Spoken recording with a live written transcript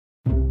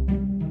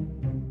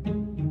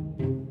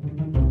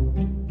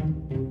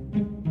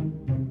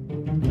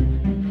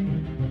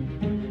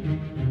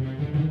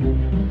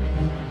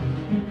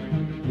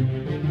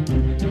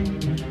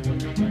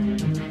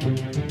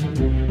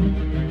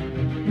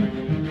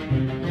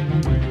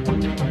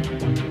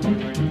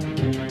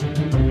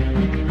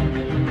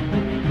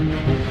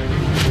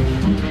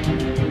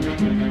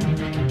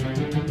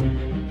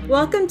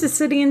Welcome to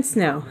City and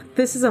Snow.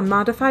 This is a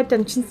modified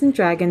Dungeons &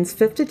 Dragons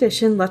 5th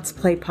edition Let's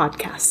Play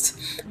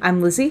podcast.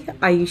 I'm Lizzie,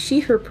 I use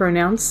she, her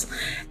pronouns,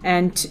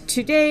 and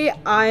today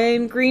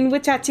I'm green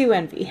with tattoo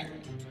envy.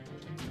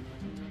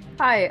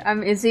 Hi,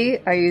 I'm Izzy,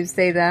 I use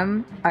they,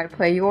 them. I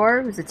play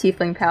Yor, who's a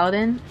tiefling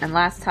paladin, and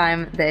last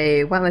time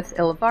they went with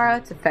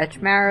Ilivara to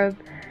fetch Marib,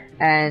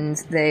 and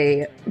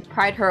they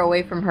pried her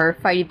away from her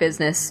fighty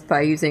business by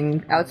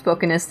using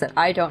outspokenness that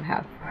I don't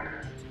have.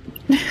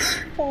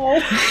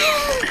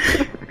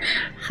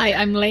 Hi,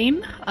 I'm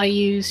Lane. I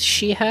use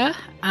she, her,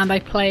 and I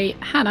play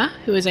Hannah,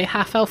 who is a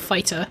half-elf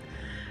fighter.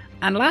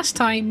 And last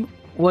time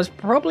was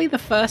probably the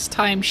first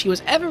time she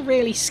was ever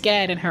really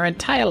scared in her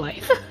entire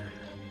life.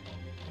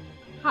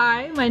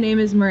 Hi, my name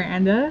is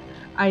Miranda.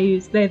 I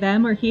use they,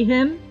 them, or he,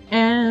 him,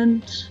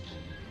 and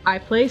I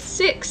play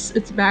Six.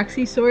 It's a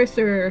Maxi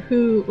sorcerer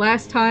who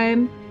last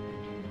time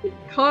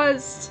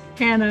caused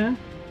Hannah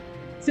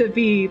to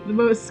be the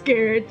most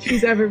scared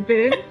she's ever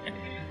been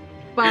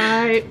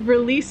by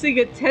releasing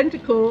a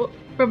tentacle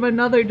from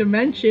another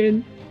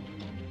dimension.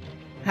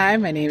 Hi,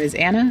 my name is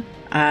Anna.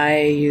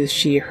 I use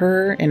she,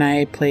 her, and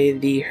I play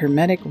the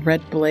hermetic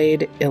red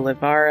blade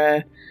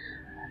Ilivara,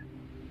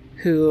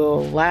 who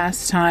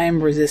last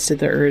time resisted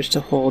the urge to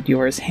hold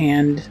Yor's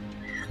hand.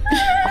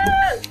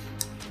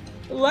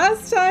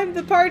 Last time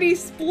the party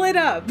split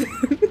up.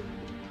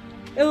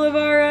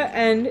 Ilivara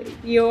and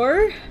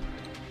Yor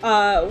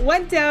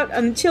went out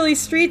on the chilly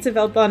streets of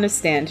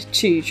Elbanistan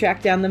to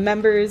track down the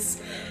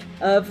members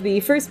of the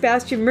First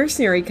Bastion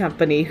Mercenary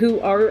Company who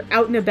are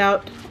out and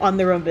about on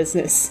their own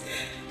business.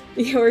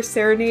 Yor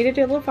serenaded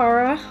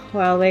Ilivara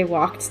while they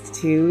walked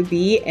to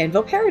the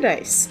Anvil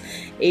Paradise,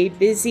 a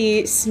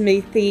busy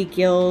smithy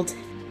guild,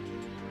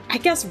 I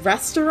guess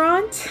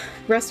restaurant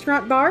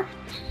bar,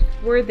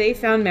 where they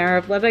found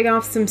Marib letting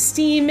off some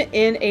steam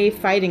in a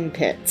fighting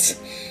pit.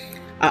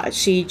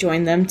 She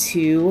joined them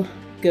to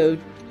go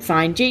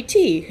find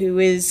JT, who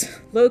is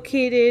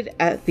located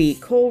at the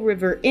Coal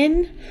River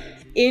Inn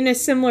in a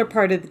similar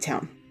part of the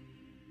town.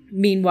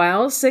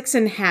 Meanwhile, Six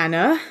and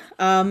Hannah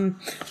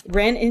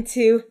ran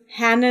into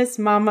Hannah's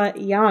mama,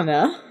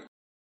 Yana.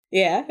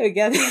 Yeah,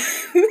 again.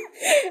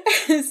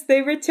 As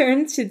they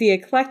returned to the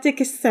eclectic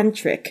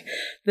eccentric,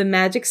 the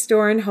magic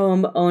store and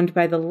home owned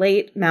by the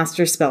late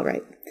Master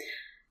Spellwright.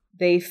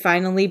 They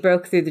finally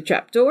broke through the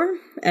trapdoor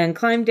and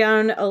climbed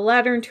down a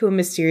ladder into a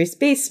mysterious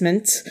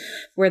basement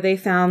where they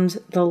found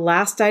the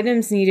last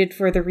items needed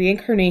for the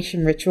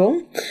reincarnation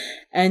ritual,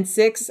 and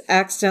Six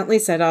accidentally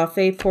set off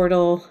a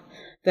portal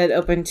that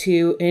opened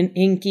to an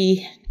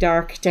inky,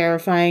 dark,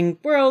 terrifying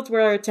world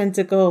where a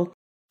tentacle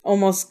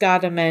almost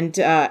got him, and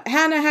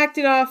Hannah hacked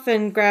it off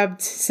and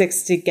grabbed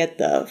Six to get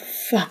the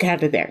fuck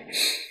out of there.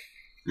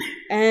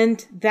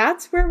 And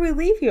that's where we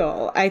leave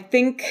y'all. I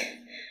think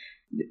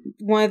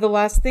one of the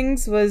last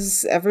things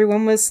was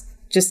everyone was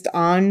just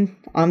on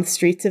the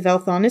streets of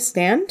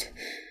Elthanistan,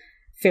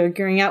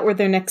 figuring out where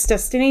their next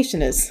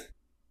destination is.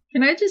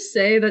 Can I just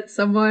say that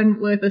someone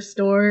with a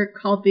store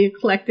called the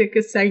Eclectic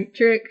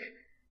Eccentric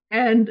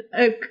and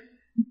a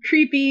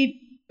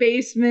creepy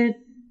basement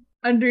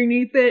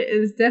underneath it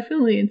is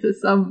definitely into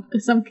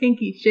some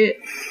kinky shit.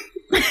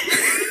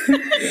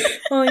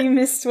 Well, you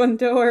missed one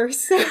door,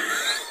 so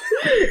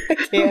I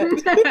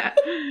can't.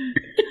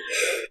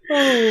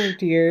 Oh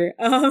dear.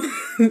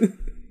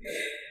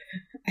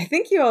 I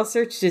think you all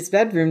searched his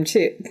bedroom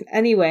too.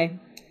 Anyway.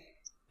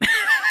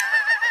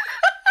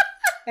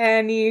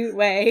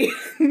 Anyway,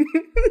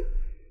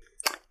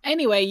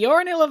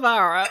 Yor and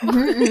Ilivara.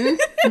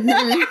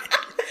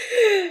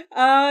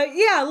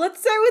 Yeah,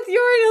 let's start with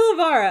Yor and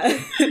Ilivara.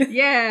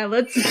 Yeah,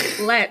 let's.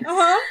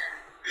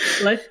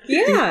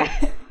 Yeah.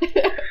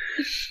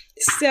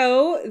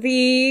 So,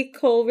 the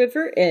Coal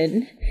River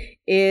Inn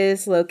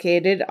is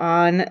located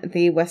on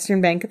the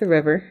western bank of the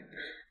river.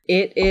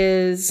 It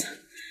is,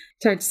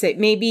 it's hard to say,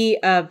 maybe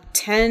a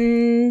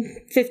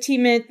 10-15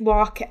 minute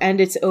walk, and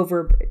it's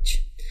over a bridge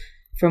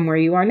from where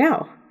you are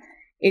now.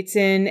 It's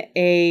in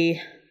a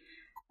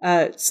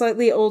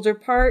slightly older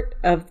part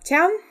of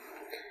town,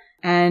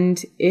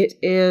 and it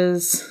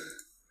is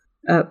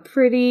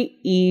pretty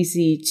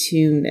easy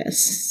to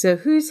miss. So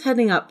who's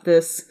heading up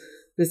this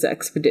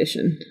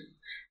expedition?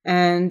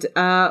 And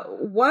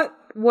what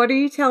are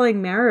you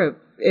telling Marib,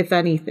 if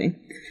anything?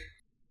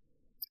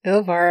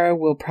 Ilivara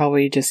will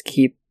probably just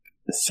keep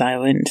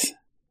silent,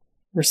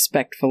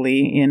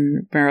 respectfully,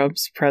 in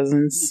Marib's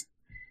presence.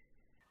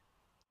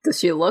 Does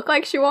she look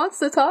like she wants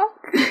to talk?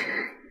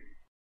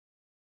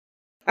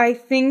 I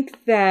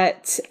think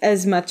that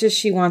as much as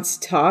she wants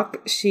to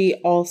talk, she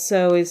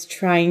also is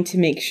trying to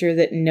make sure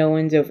that no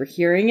one's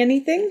overhearing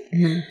anything.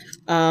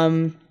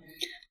 Mm-hmm.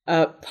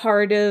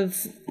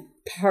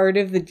 Part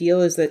of the deal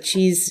is that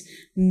she's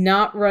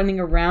not running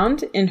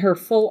around in her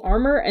full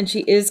armor, and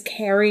she is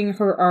carrying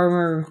her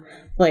armor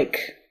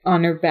like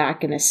on her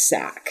back in a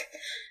sack.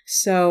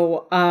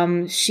 So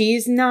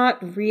she's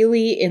not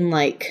really in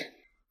like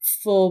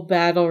full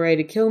battle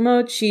ready to kill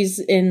mode. She's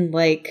in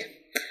like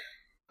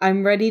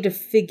I'm ready to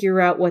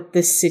figure out what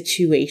this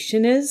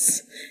situation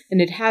is,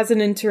 and it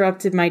hasn't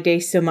interrupted my day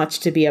so much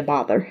to be a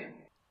bother.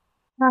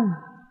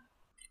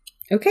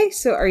 Okay,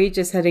 so are you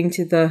just heading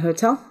to the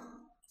hotel?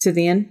 To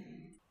the inn?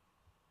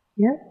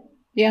 Yep.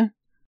 Yeah.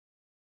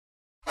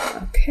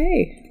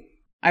 Okay.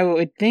 I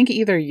would think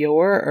either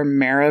Yor or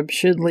Marib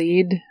should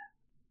lead.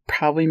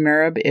 Probably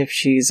Marib if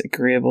she's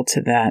agreeable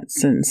to that,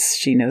 since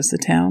she knows the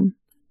town.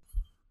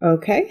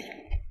 Okay.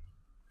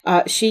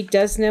 She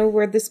does know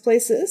where this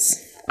place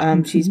is.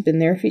 She's been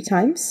there a few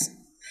times.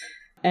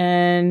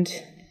 And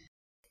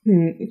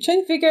I'm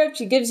trying to figure out if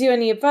she gives you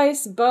any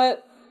advice,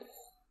 but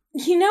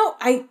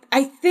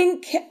I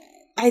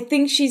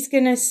think she's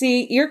gonna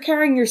see you're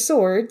carrying your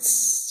sword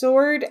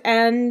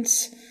and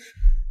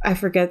I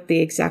forget the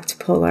exact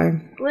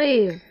polearm.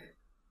 Glaive.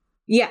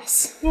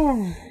 Yes.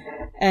 Yeah.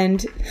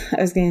 And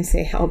I was gonna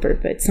say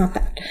halberd, but it's not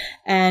that.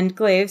 And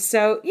glaive.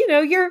 So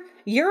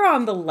you're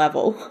on the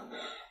level.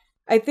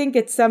 I think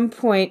at some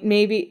point,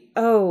 maybe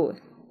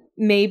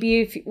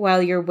if,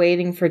 while you're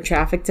waiting for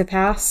traffic to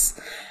pass,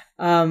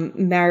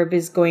 Marib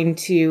is going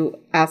to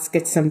ask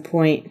at some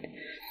point,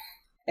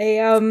 "Hey,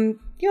 you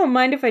don't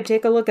mind if I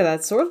take a look at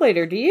that sword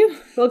later, do you?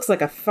 It looks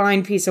like a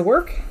fine piece of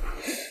work."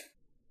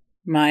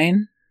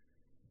 Mine?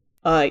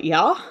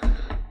 Yeah?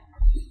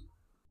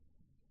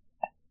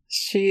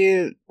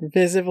 She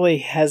visibly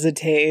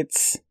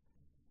hesitates.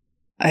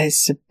 I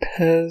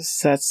suppose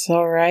that's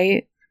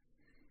alright.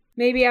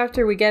 Maybe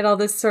after we get all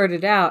this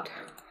sorted out,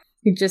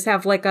 you just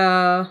have like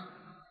a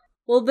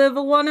little bit of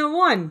a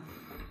one-on-one.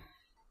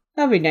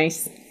 That'd be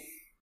nice.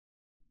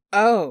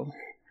 Oh.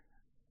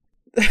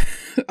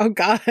 Oh,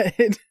 God.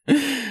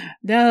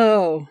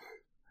 No.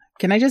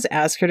 Can I just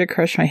ask her to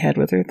crush my head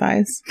with her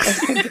thighs?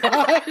 Oh my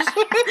gosh.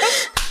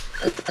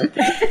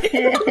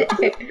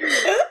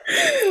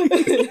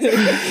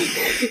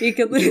 You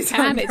could lose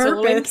on It's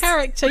all in purpose.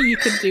 character. You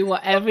can do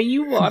whatever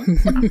you want.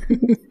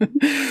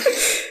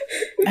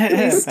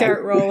 Please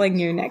start rolling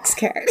your next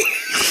character.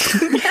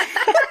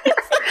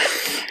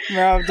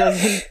 Rob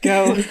doesn't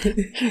go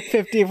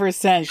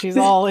 50%. She's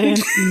all in.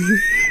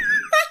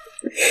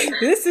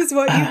 This is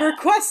what you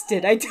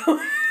requested. I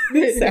don't.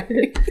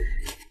 Sorry.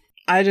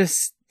 I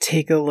just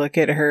take a look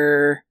at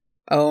her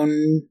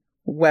own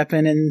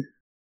weapon and...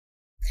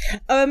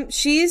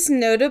 She's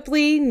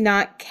notably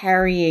not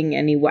carrying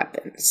any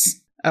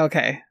weapons.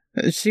 Okay.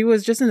 She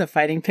was just in the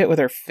fighting pit with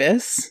her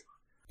fists?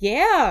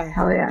 Yeah.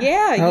 Hell yeah.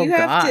 Yeah, Oh, you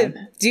have God. to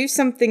do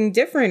something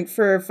different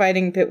for a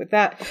fighting pit with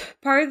that.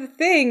 Part of the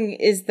thing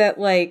is that,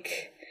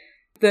 like,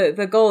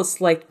 the goal is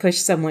to, like, push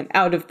someone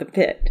out of the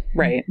pit.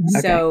 Right. Okay.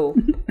 So,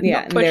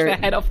 yeah. Push their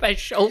head off their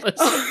shoulders.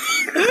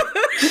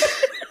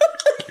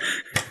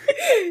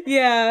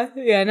 Yeah,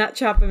 not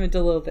chop them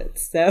into little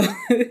bits. So,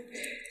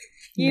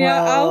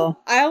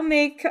 I'll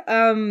make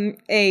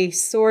a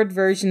sword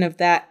version of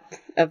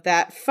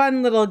that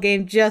fun little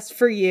game just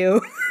for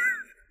you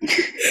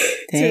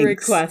to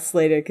request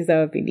later, because that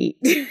would be neat.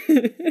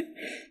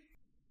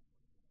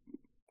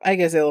 I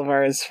guess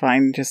Ilvar is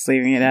fine just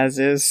leaving it as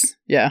is.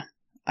 Yeah,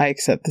 I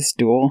accept this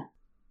duel.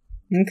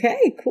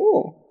 Okay,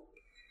 cool.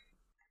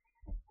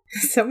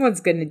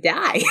 Someone's gonna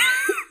die.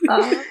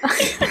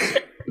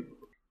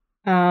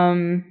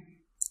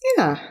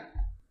 Yeah.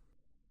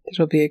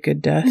 It'll be a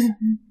good death.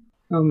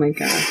 Oh my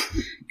god.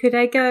 Could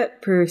I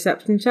get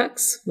perception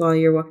checks while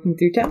you're walking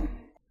through town?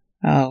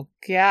 Oh,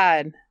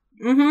 God.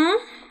 Mm-hmm.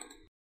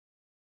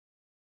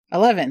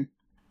 11.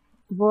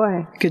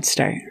 Boy. Good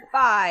start.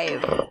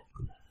 5.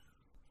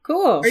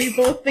 Cool. Are you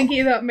both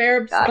thinking about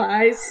Marib's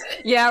thighs?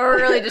 Yeah, we're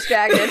really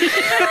distracted.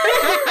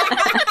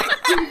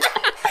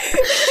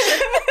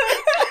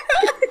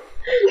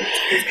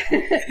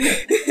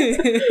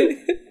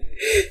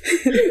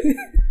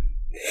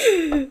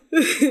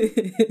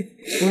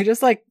 We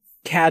just like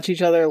catch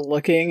each other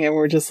looking and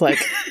we're just like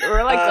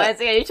We're like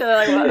glancing at each other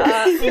like, what?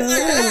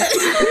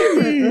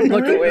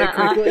 look away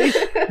quickly.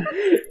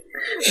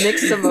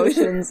 Mixed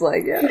emotions,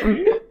 like, yeah.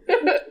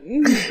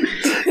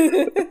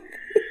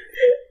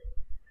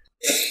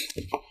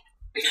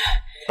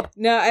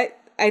 No,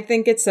 I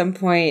think at some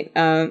point,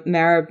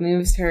 Marib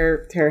moves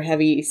her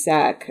heavy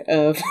sack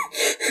of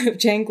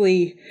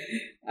jangly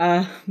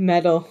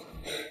metal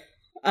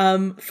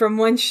from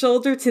one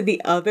shoulder to the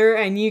other,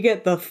 and you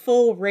get the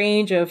full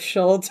range of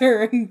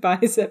shoulder and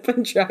bicep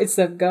and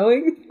tricep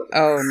going.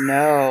 Oh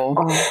no.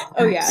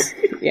 Oh yeah.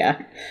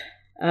 Yeah.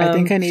 I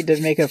think I need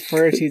to make a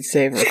fortitude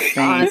save or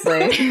faint.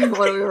 Honestly,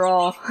 what do we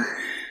roll?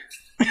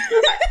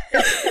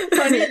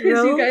 Funny because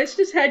you guys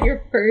just had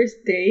your first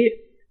date,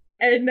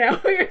 and now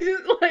we're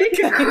just like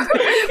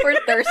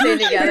We're thirsty you're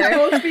together.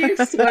 both being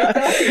swept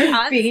off your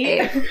I'm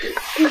feet. safe.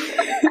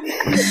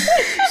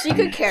 She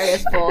could carry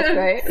us both,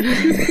 right?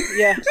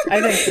 Yeah,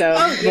 I think so.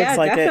 Oh Looks yeah,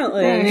 like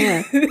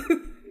definitely.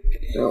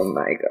 Oh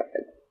my god.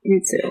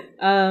 You too.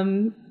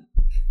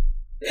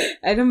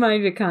 I don't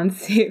mind a con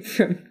save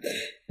from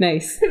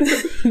nice.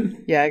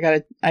 Yeah,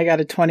 I got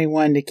a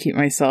 21 to keep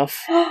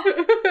myself On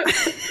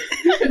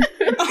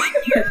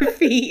your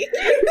feet.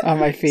 on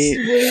my feet.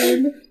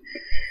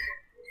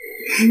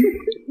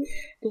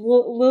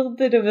 little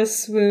bit of a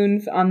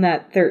swoon on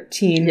that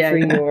 13 for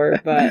your,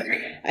 but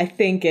I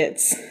think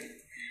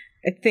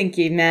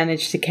you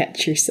managed to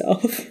catch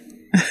yourself.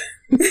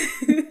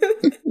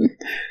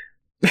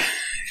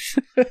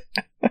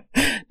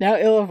 Now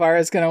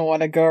Ilivara's going to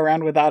want to go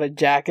around without a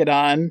jacket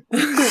on.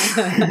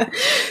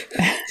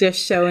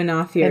 Just showing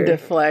off your... And to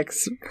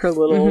flex her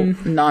little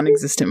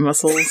non-existent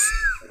muscles.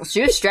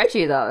 She was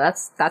stretchy, though.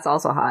 That's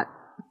also hot.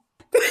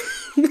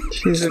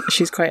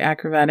 She's quite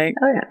acrobatic.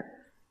 Oh, yeah.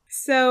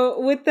 So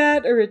with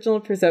that original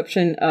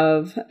perception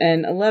of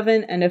an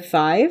 11 and a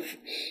 5,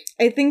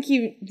 I think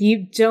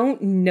you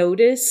don't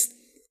notice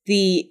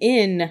the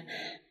inn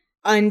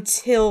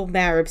until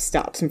Marib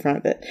stops in front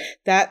of it.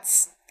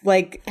 That's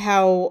like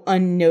how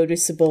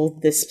unnoticeable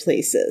this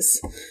place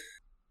is.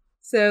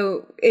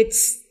 So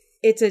it's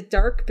a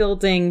dark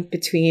building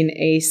between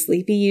a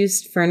sleepy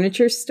used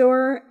furniture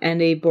store and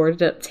a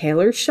boarded up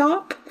tailor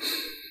shop.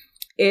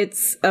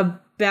 It's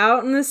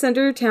about in the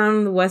center of town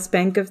on the west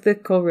bank of the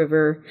Coal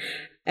River.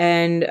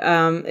 And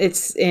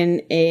it's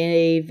in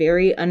a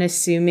very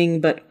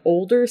unassuming but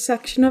older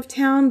section of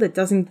town that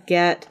doesn't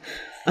get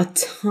a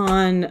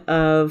ton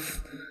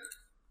of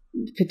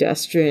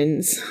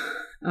pedestrians.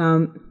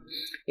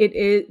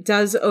 It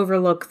does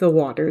overlook the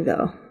water,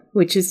 though,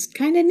 which is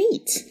kind of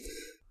neat.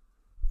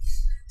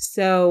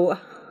 So...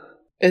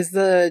 Is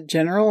the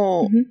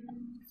general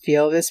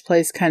feel of this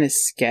place kind of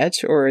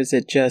sketch, or is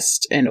it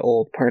just an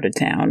old part of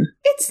town?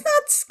 It's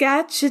not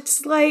sketch.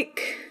 It's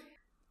like...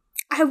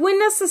 I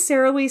wouldn't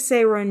necessarily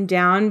say run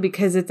down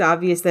because it's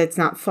obvious that it's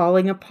not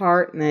falling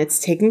apart and that it's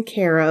taken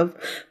care of.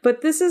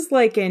 But this is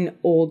like an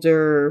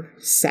older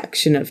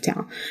section of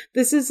town.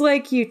 This is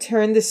like you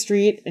turn the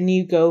street and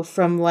you go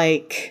from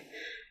like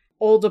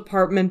old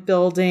apartment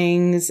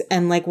buildings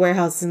and like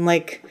warehouses and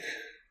like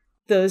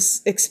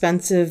those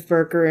expensive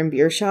burger and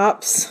beer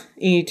shops.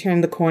 And you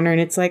turn the corner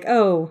and it's like,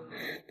 oh,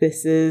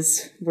 this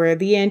is where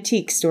the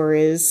antique store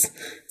is.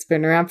 It's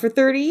been around for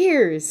 30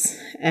 years.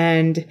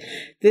 And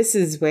this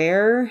is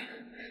where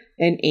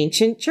an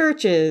ancient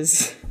church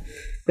is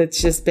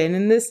that's just been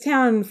in this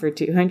town for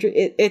 200.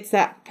 It's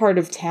that part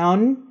of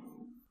town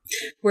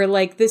where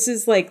like this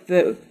is like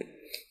the...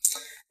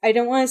 I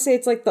don't want to say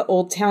it's like the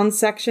old town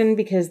section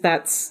because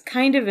that's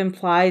kind of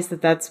implies that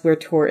that's where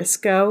tourists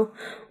go.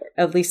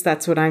 At least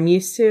that's what I'm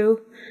used to.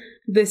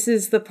 This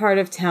is the part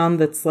of town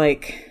that's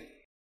like,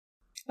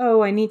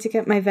 oh, I need to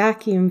get my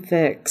vacuum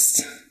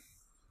fixed.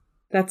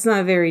 That's not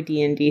a very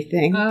D&D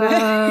thing.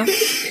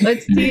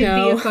 Let's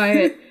D&Dify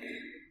it.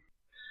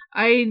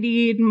 I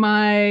need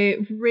my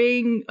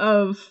ring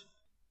of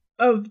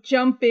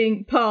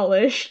jumping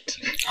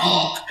polished.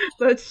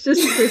 That's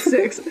just for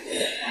 6.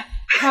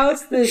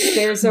 How's this?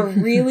 There's a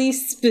really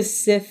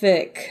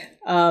specific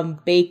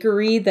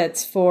bakery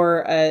that's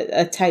for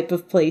a type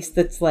of place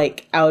that's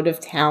like out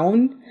of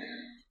town.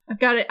 I've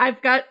got it.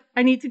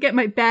 I need to get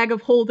my bag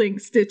of holding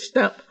stitched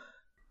up.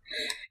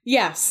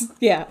 Yes.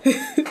 Yeah.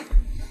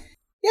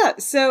 Yeah.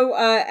 So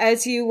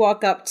as you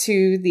walk up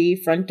to the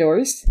front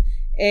doors,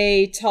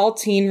 a tall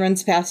teen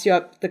runs past you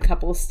up the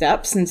couple of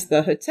steps into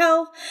the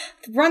hotel,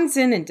 runs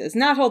in and does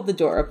not hold the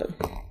door open.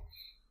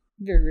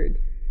 Very rude.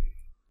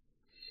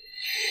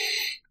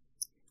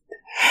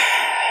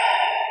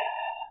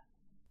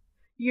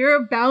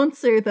 You're a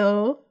bouncer,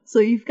 though, so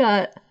you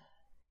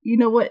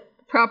know what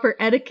proper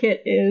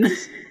etiquette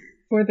is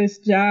for this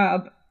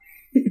job.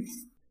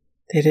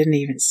 They didn't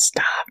even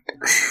stop.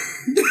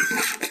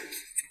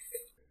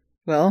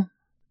 Well,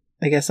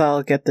 I guess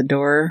I'll get the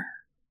door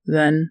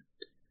then.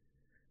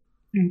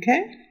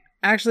 Okay.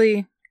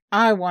 Actually,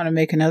 I want to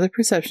make another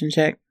perception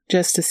check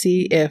just to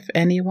see if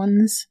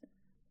anyone's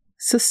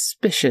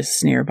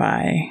suspicious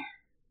nearby.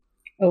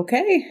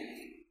 Okay.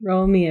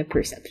 Roll me a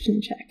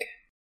perception check.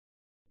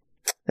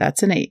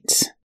 That's an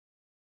 8.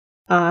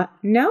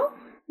 No.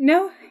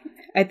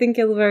 I think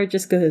Ilvar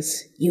just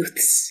goes,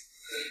 youths.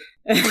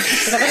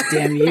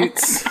 Damn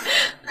youths.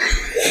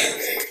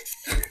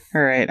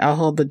 Alright, I'll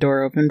hold the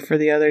door open for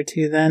the other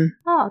two then.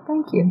 Oh,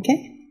 thank you.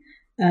 Okay.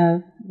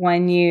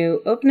 When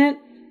you open it,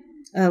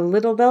 a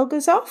little bell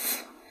goes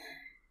off,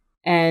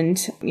 and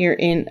you're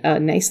in a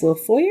nice little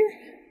foyer.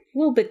 A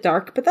little bit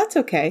dark, but that's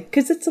okay,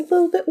 because it's a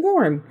little bit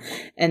warm.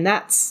 And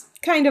that's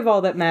kind of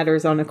all that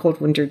matters on a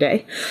cold winter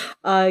day.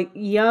 A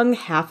young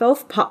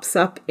half-elf pops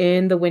up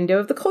in the window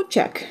of the coat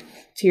check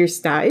to your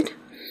side.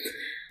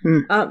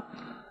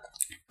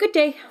 Good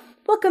day.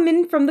 Welcome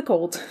in from the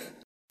cold.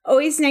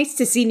 Always nice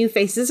to see new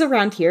faces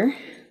around here.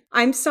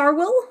 I'm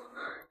Sarwil,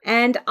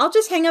 and I'll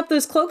just hang up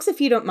those cloaks if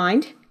you don't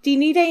mind. Do you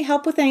need any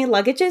help with any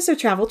luggages or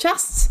travel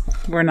chests?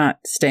 We're not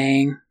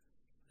staying.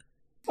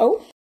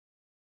 Oh.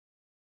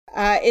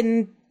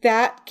 In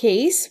that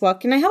case, what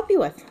can I help you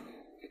with?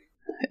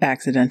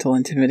 Accidental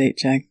intimidate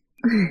check.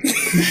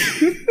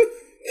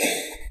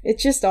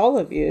 It's just all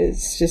of you.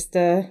 It's just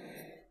a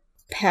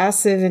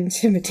passive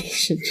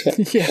intimidation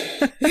check. Yeah.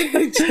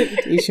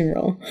 Intimidation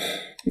roll.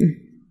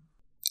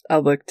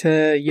 I'll look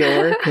to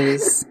Yor,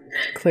 because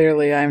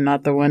clearly I'm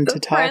not the one to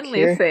talk friendly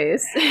here.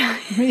 Face.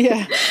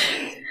 Yeah.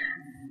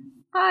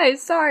 Hi,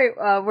 sorry,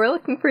 we're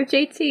looking for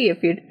JT,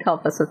 if you'd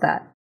help us with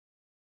that.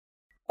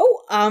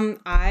 Oh,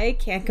 I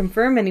can't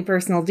confirm any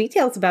personal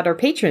details about our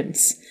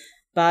patrons,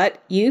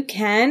 but you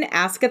can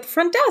ask at the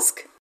front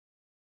desk.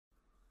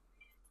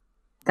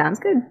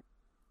 Sounds good.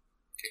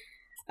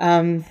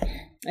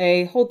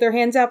 They hold their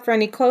hands out for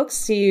any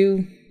cloaks.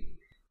 Do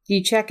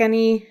you check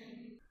any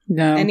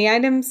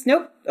items?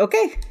 Nope.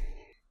 Okay.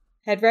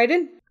 Head right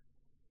in.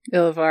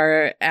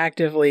 Ilvara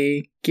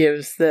actively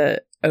gives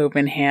the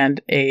open hand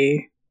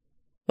a,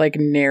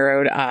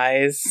 narrowed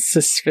eyes,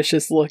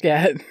 suspicious look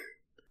at.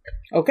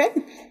 Okay.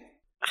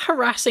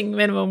 Harassing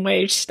minimum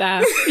wage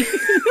staff.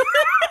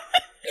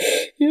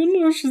 You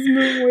know she's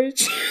minimum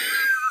wage.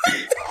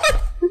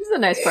 This is a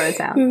nice part of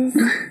town.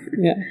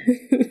 Yeah.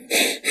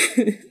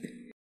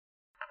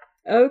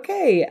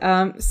 Okay,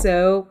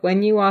 so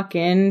when you walk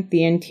in,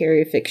 the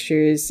interior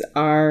fixtures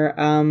are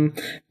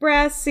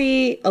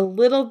brassy, a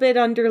little bit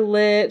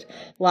underlit,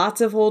 lots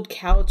of old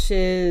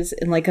couches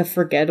in a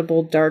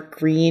forgettable dark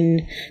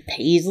green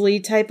paisley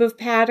type of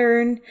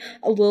pattern,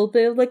 a little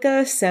bit of a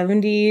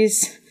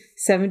 70s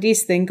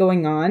thing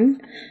going on,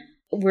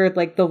 where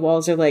the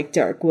walls are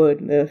dark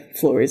wood and the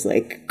floor is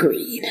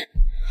green.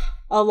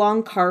 A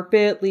long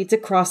carpet leads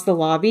across the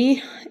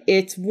lobby.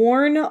 It's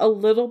worn a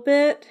little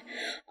bit,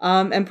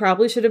 and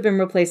probably should have been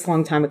replaced a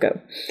long time ago.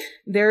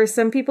 There are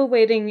some people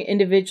waiting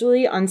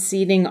individually on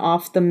seating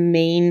off the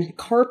main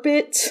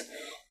carpet.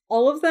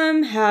 All of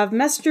them have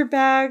messenger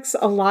bags.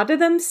 A lot of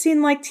them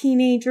seem like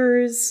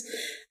teenagers.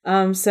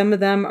 Some of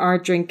them are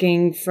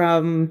drinking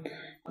from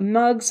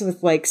mugs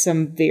with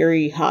some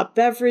very hot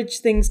beverage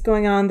things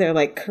going on. They're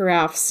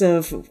carafes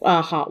of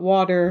hot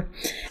water,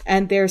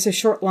 and there's a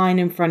short line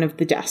in front of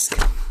the desk.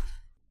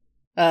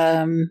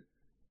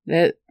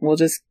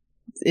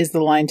 Is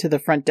the line to the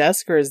front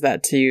desk, or is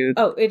that to you?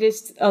 Oh, it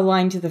is a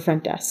line to the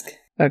front desk.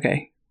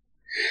 Okay.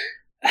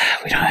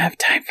 We don't have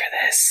time for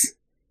this.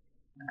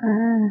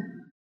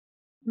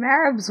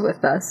 Marab's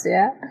with us,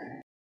 yeah?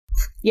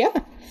 Yeah.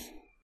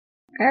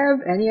 Marab,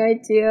 any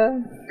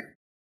idea?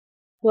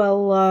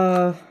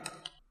 Well,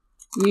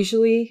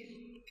 usually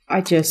I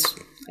just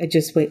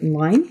wait in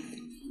line.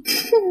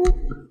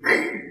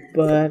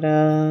 But,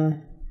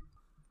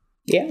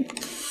 yeah.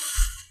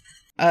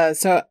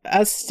 So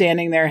us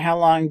standing there, how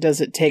long does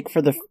it take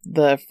for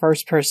the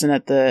first person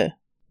at the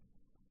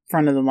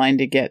front of the line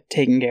to get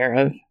taken care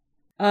of?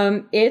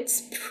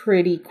 It's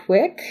pretty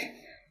quick,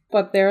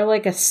 but they're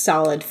a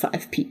solid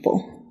 5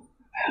 people.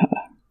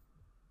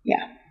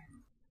 Yeah.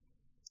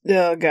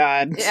 Oh,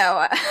 God.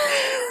 Yeah,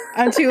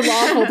 I'm too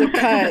lawful to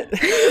cut.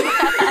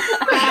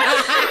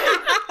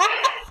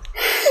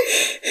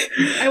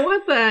 I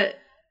want that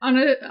on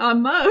a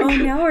mug. Oh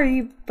no, are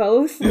you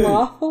both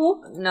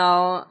lawful?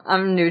 No,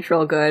 I'm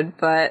neutral good,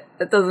 but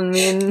that doesn't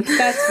mean...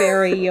 That's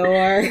very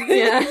your.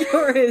 Yeah.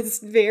 Your is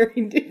very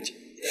neutral.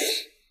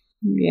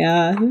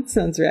 Yeah, that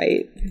sounds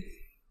right.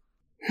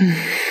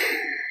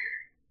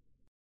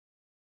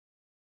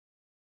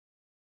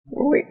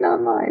 We're waiting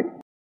online.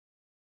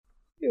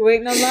 You're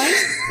waiting online?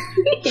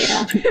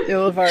 Yeah.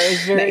 Ilvar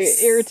is very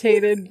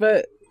irritated,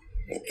 but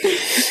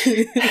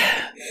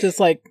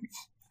just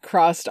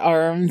crossed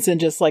arms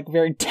and just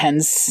very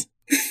tense.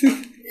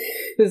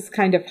 This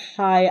kind of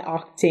high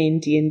octane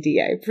D&D,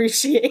 I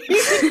appreciate.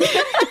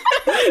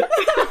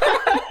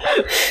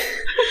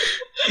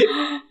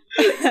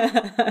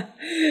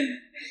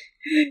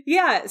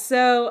 Yeah,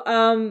 so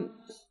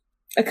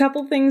a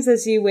couple things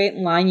as you wait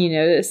in line. You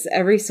notice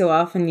every so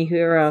often you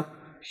hear a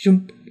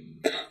shoomp.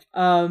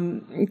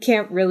 You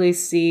can't really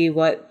see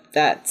what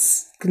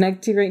that's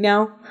connected to right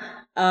now.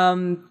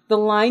 The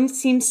line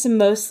seems to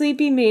mostly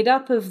be made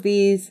up of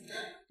these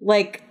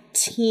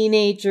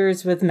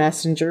teenagers with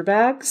messenger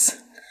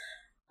bags.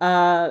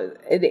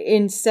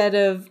 Instead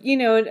of,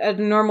 at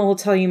a normal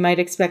hotel, you might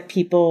expect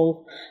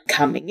people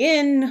coming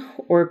in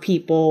or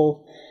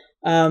people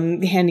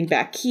handing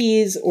back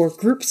keys or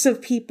groups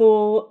of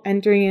people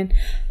entering in.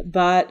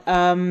 But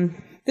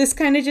this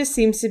kind of just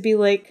seems to be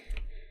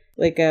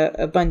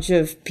a bunch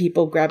of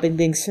people grabbing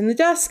things from the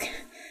desk,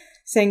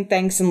 saying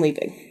thanks and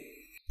leaving.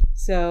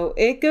 So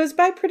it goes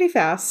by pretty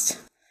fast.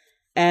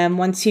 And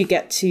once you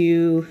get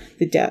to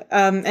the desk,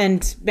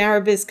 and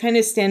Marab is kind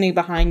of standing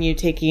behind you,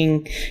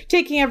 taking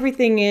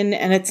everything in,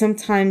 and at some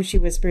time she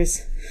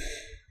whispers,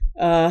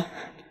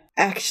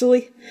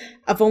 actually,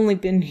 I've only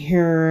been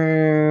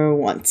here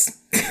once.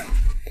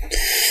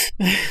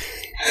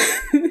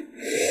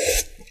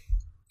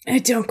 I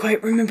don't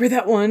quite remember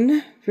that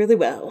one really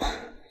well.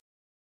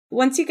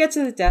 Once you get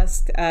to the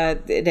desk,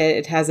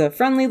 it has a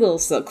friendly little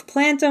silk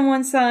plant on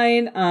one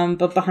side,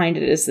 but behind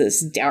it is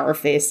this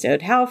dour-faced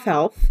old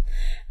half-elf.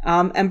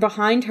 And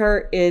behind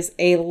her is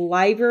a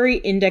library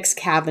index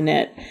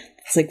cabinet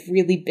that's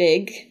really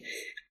big.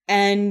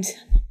 And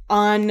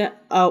on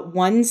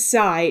one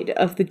side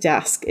of the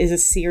desk is a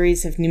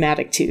series of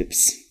pneumatic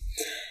tubes.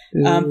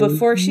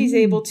 Before she's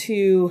able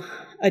to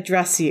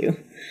address you,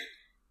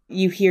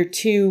 you hear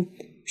 2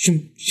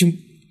 shoom, shoom.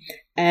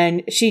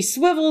 And she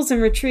swivels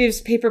and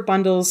retrieves paper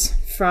bundles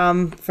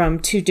from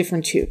 2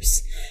 different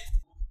tubes.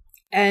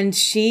 And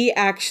she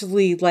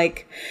actually,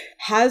 like,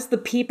 has the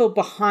people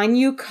behind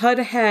you cut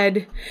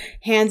ahead,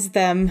 hands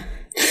them,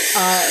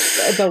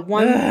 hands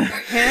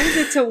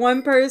it to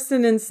one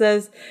person and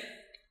says,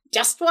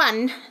 "Just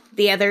one.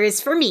 The other is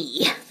for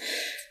me."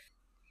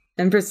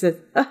 And person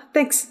says, "Oh,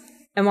 thanks,"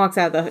 and walks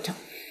out of the hotel.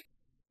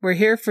 We're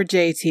here for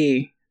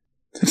JT.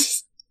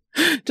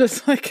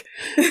 Just like...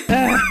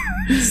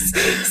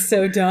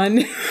 So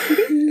done.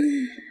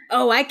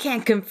 Oh, I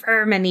can't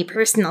confirm any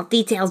personal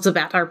details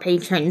about our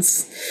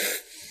patrons.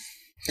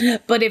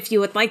 But if you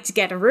would like to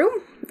get a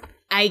room,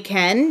 I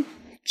can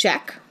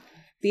check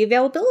the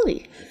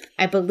availability.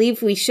 I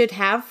believe we should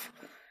have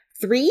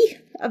 3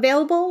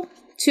 available,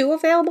 2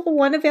 available,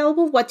 1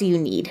 available. What do you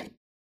need?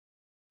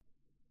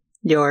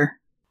 We were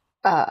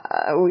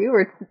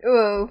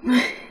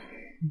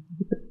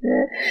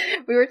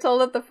we were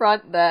told at the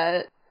front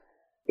that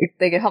if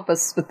they could help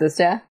us with this,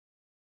 yeah?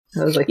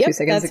 That was like 2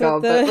 seconds ago,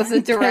 but it was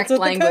a direct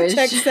language.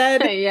 The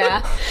said.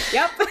 Yeah.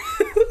 Yep.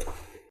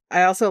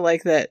 I also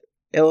like that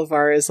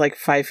Illivar is like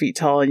 5 feet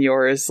tall and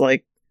yours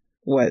like,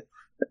 what,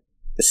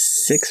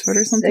 6 foot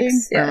or something?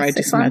 6, yeah, or am I 6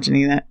 just foot.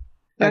 imagining that?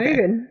 No, you're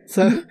good.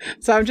 So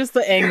I'm just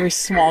the angry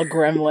small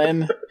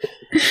gremlin.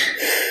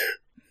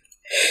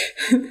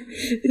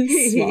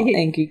 Small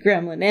angry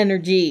gremlin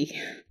energy.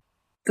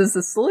 Does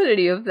the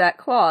solidity of that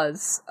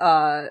clause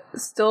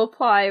still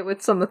apply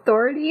with some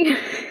authority?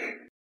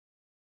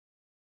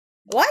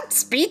 What?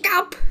 Speak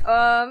up!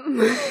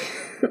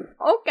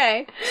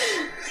 Okay.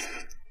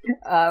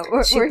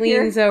 She We're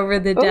here. leans over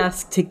the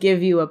desk to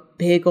give you a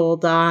big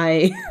old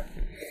eye.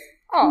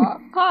 Aw,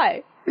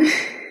 hi.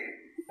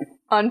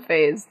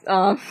 Unfazed.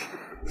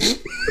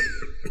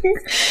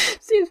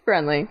 Seems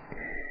friendly.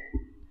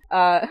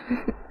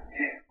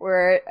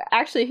 We're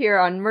actually here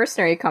on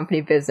mercenary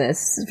company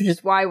business, which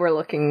is why we're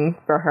looking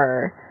for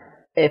her,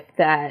 if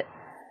that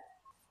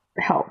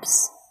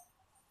helps.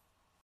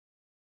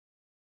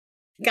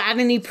 Got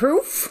any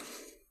proof?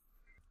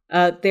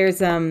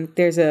 There's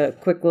a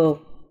quick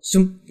little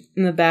zoom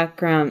in the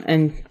background,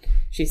 and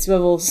she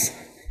swivels,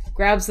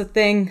 grabs the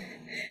thing,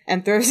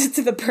 and throws it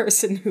to the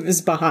person who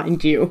is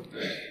behind you,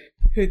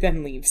 who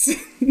then leaves.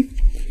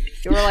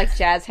 You were like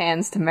jazz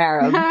hands to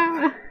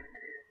Marab.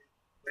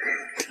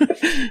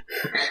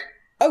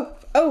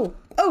 Oh.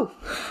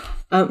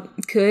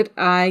 Could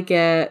I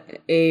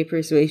get a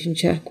persuasion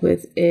check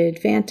with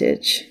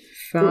advantage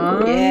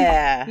from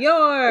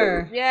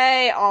your...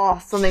 Yay! Oh,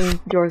 something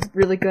you're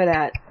really good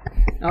at.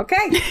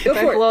 Okay, go If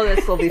I for blow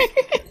this, will be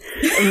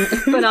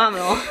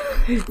phenomenal.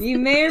 it. You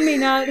may or may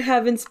not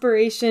have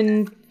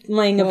inspiration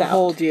laying We'll about.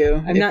 hold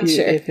you. I'm not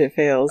sure. If it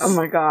fails. Oh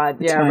my god,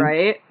 yeah, fine.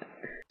 right?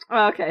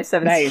 Okay,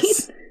 17.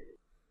 Nice.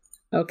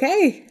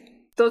 Okay.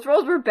 Those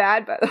rolls were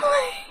bad, by the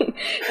way.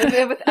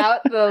 And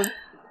without the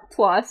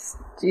plus,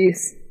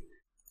 jeez.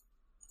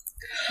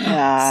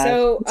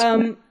 So,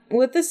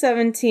 with the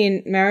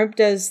 17, Marab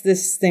does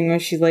this thing where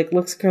she, like,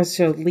 looks across,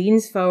 she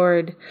leans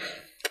forward,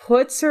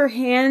 puts her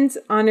hands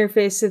on her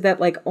face so that,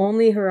 like,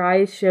 only her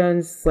eyes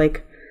shows,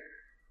 like,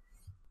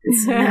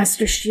 it's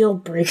Master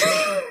Shield Breaker.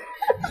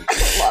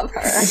 Love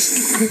her.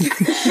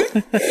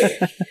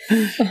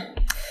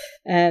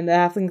 And the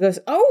halfling goes,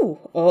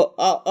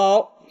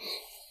 oh,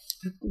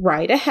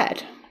 right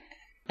ahead.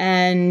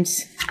 And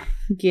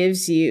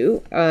gives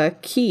you a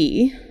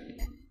key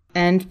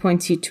and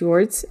points you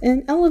towards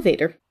an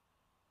elevator.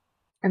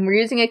 And we're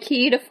using a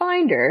key to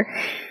find her.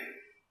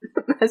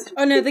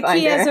 Oh no, the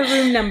key has a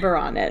room number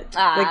on it.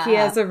 The key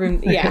has a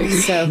room, yeah,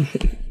 so,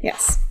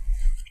 yes.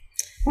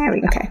 There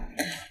we go. Okay.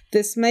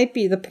 This might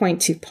be the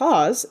point to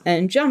pause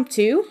and jump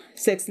to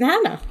Six and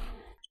Hannah.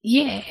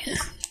 Yeah.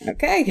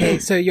 Okay.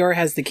 So Yor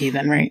has the key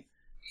then, right?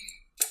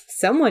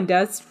 Someone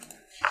does.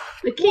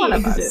 The key One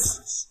of us.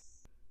 exists.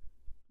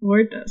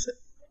 Or does it?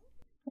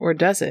 Or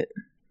does it?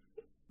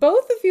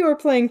 Both of you are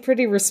playing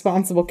pretty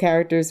responsible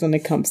characters when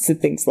it comes to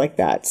things like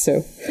that,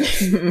 so.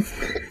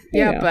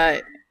 Yeah, know.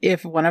 but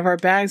if one of our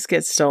bags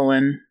gets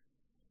stolen,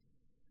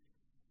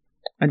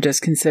 I'm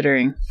just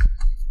considering.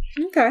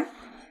 Okay.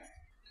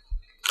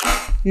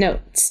 No,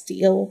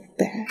 steal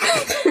that.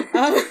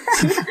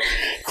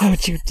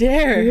 Don't you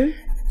dare!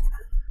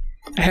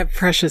 I have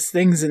precious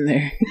things in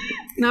there.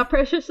 Not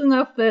precious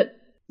enough that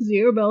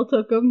Zero Bell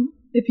took them,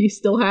 if you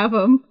still have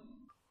them.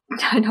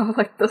 I know,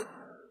 like the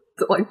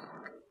like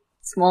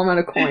small amount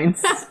of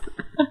coins.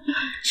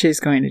 She's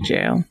going to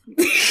jail.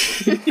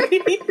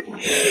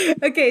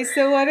 Okay,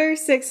 so what are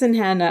Six and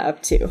Hannah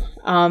up to?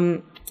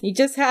 You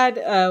just had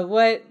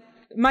what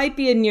might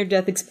be a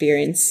near-death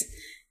experience.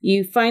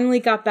 You finally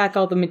got back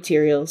all the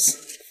materials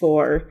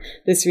for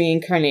this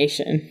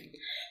reincarnation.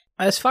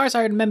 As far as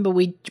I remember,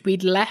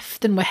 we'd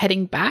left and we're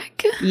heading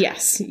back.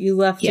 Yes, you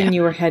left Yeah. and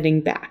you were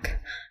heading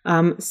back.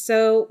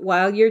 So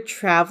while you're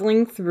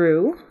traveling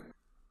through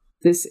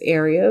this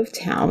area of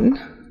town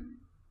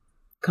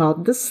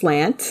called the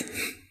Slant,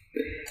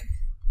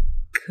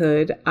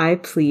 could I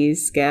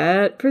please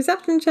get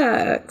perception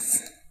checks?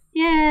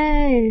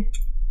 Yay!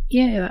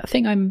 Yeah, that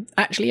thing I'm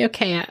actually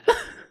okay at.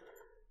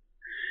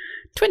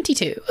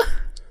 22.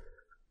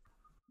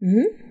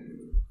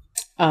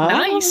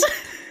 Nice.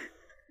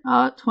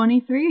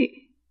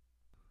 23.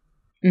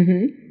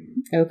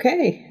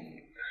 Okay.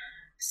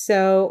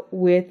 So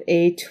with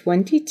a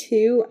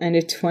 22 and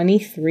a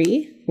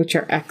 23, which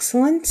are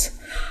excellent,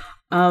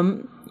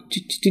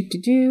 It's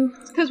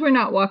because we're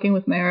not walking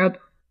with Marab.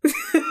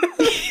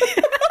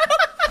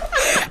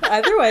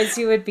 otherwise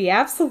you would be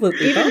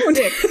absolutely boned.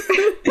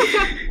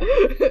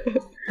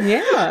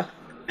 Yeah.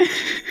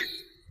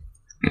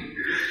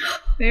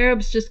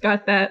 Marab's just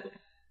got that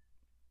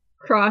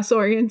cross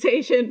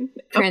orientation.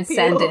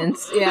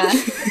 Transcendence, yeah.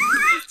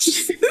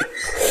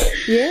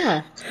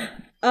 Yeah.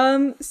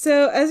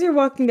 So as you're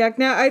walking back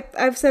now,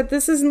 I've said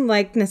this isn't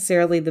like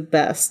necessarily the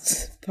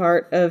best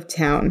part of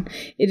town.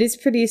 It is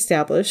pretty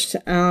established.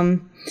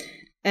 And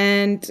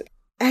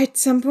at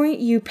some point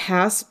you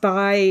pass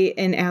by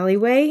an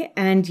alleyway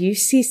and you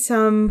see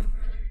some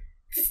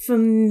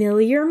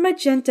familiar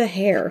magenta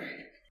hair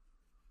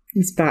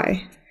is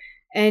by.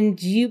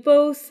 And you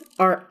both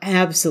are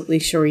absolutely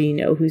sure you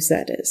know whose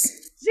that is.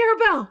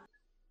 Zerabel!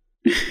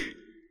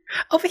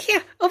 Over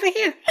here!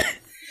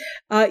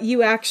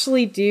 You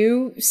actually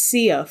do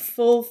see a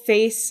full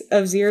face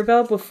of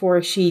Zerabel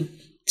before she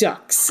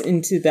ducks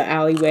into the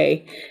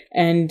alleyway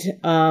and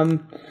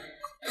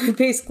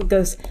basically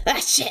goes, "Ah,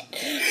 shit!"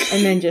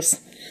 and then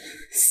just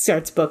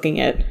starts booking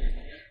it.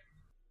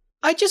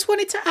 I just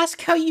wanted to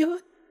ask how you're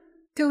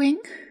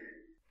doing.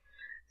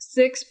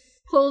 Six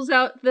pulls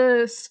out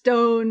the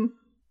stone,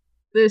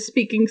 the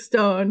speaking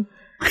stone.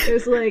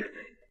 It's like,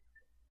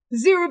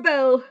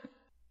 Zerabel,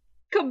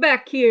 come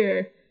back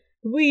here.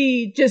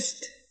 We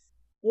just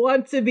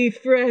want to be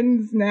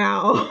friends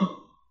now.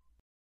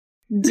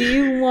 Do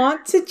you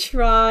want to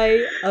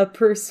try a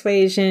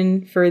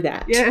persuasion for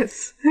that?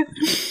 Yes.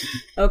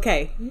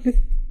 Okay.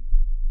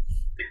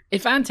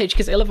 Advantage,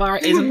 because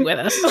Ilavara isn't with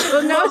us.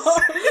 Well, no,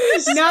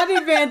 Not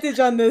advantage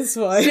on this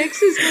one.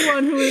 Six is the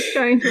one who is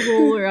trying to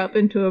roll her up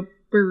into a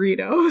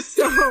burrito,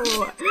 so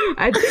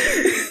I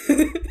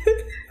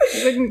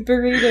wouldn't.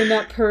 Burrito,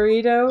 not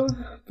burrito,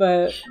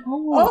 but...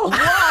 Whoa!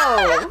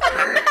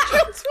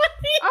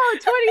 Oh,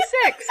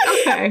 26!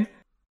 Okay.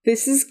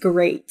 This is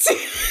great.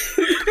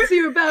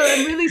 Zerabel,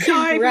 I'm really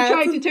sorry for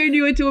trying to turn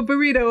you into a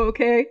burrito,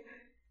 okay?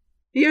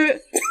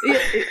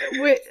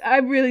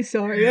 I'm really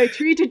sorry. I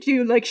treated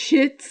you like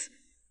shit.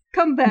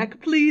 Come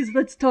back, please.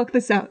 Let's talk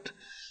this out.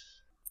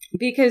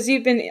 Because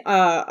you've been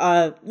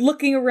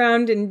looking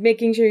around and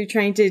making sure you're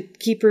trying to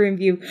keep her in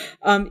view,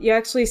 you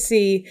actually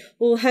see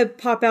a little head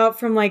pop out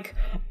from like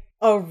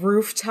a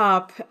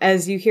rooftop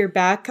as you hear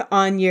back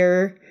on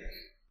your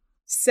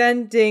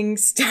sending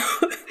cell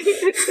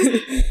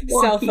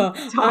phone.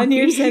 On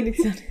your sending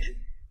cell.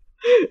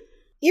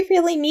 You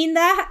really mean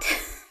that?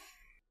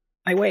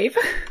 I wave.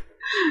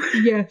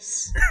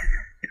 Yes.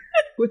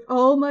 With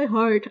all my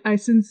heart, I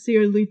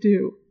sincerely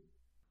do.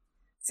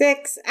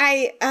 Six,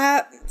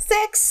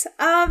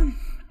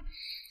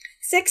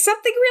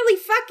 something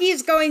really fucky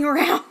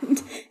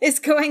is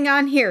going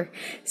on here.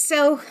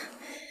 So,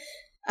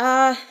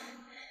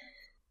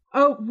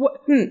 Oh,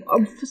 what?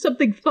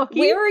 Something fucky?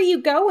 Where are you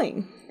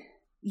going?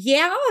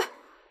 yeah?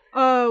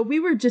 We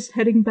were just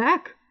heading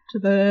back to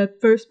the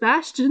first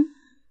bastion.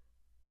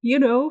 You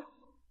know,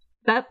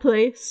 that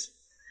place.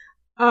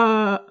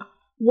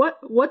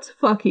 What's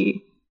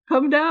fucky?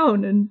 Come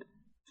down and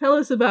tell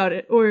us about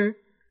it, or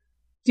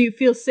do you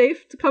feel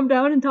safe to come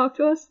down and talk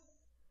to us?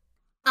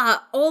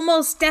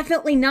 Almost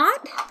definitely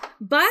not,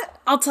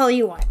 but I'll tell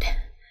you what.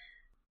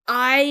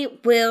 I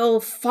will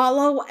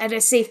follow at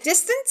a safe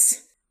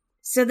distance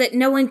so that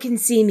no one can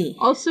see me.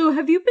 Also,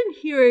 have you been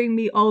hearing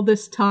me all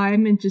this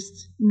time and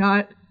just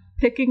not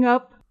picking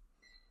up?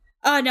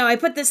 Oh no, I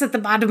put this at the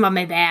bottom of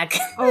my bag.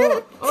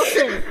 Oh,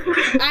 okay.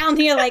 I don't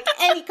hear like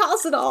any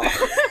calls at all.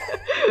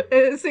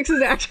 Six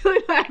is actually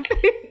laughing.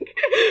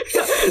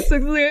 Six is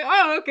like,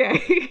 oh,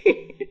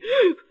 okay.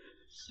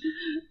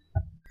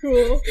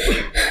 Cool.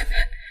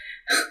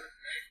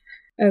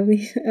 I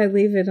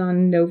leave it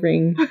on no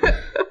ring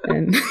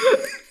and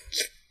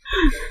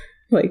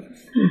like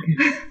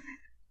okay.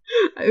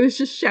 I was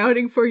just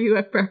shouting for you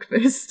at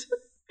breakfast.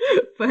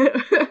 But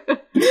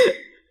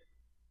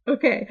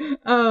okay.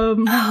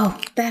 Oh,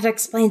 that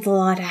explains a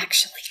lot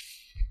actually.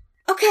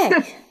 Okay.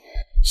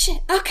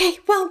 Shit. Okay,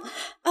 well,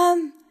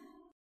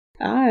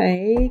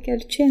 I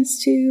get a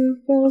chance to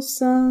roll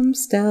some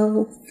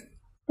stealth.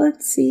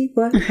 Let's see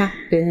what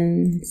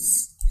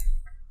happens.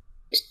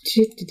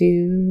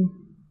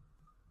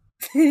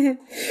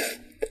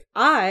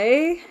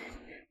 I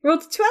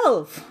rolled a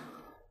 12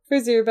 for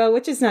Zerabel,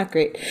 which is not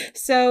great.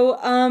 So,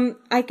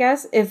 I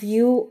guess if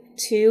you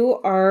two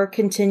are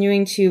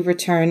continuing to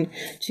return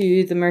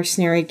to the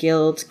Mercenary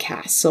Guild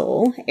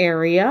castle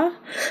area,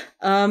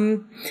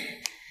 a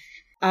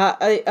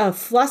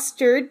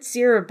flustered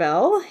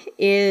Zerabel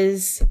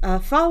is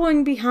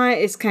following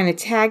behind, is kind of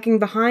tagging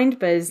behind,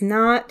 but is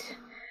not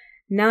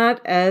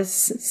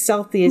as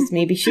stealthy as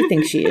maybe she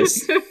thinks she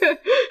is.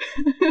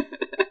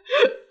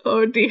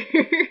 Oh dear.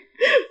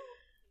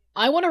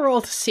 I want to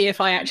roll to see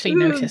if I actually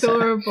notice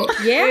Adorable.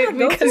 Yeah,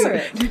 go for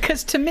it.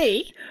 Because to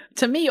me,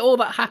 all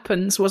that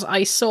happens was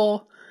I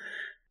saw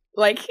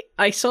Like,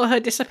 I saw her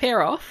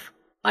disappear off,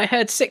 I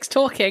heard Six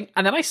talking,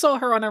 and then I saw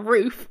her on a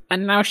roof,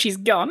 and now she's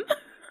gone.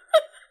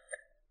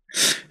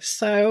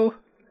 So,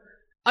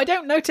 I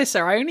don't notice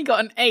her. I only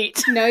got an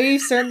 8. No, you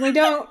certainly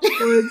don't. What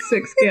did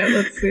 6 get?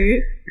 Let's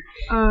see.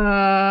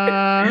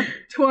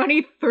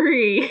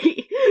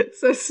 23.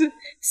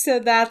 So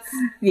that's,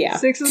 yeah.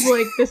 6 is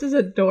like, this is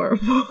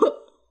adorable.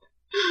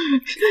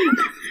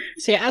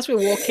 So yeah, as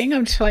we're walking,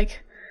 I'm just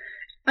like,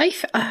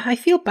 I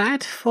feel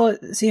bad for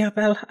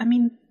Zirabel. I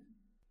mean,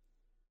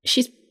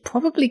 she's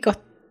probably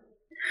got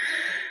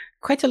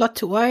quite a lot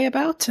to worry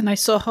about, and I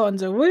saw her on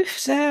the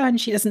roof there, and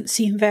she doesn't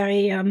seem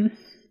very,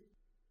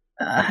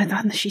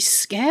 she's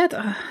scared.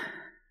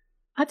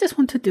 I just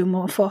want to do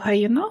more for her,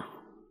 you know?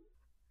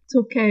 It's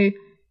okay.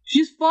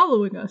 She's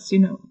following us, you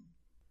know.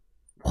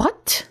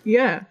 What?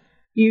 Yeah.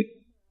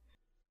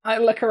 I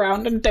look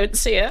around and don't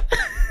see it.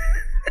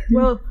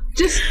 Well,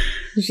 just...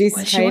 She's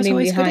Well, she was hiding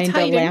always good at behind a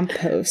hiding.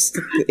 lamppost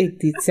at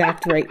the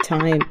exact right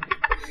time.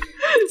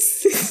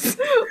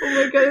 Oh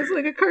my god, it's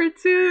like a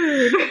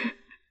cartoon.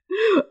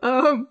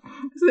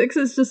 6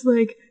 is just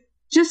like,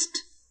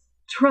 just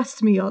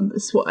trust me on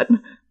this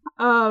one.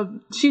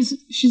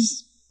 She's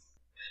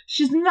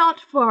not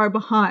far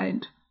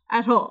behind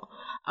at all.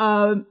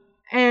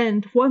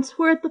 And once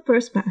we're at the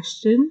first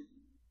bastion,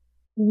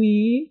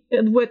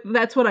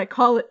 that's what I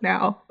call it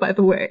now, by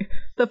the way.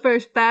 The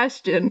first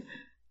bastion.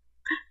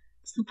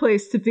 It's the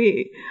place to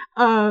be.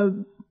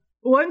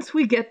 Once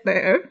we get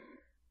there,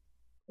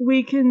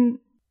 we can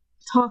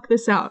talk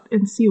this out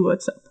and see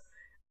what's up.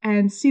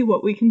 And see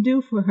what we can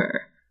do for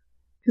her.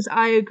 Because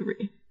I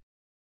agree.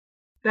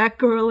 That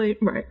girl ain't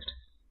right.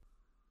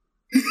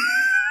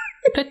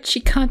 But she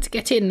can't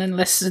get in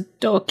unless the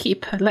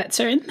doorkeeper lets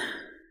her in.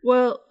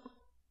 Well,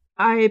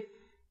 I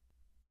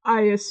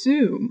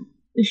assume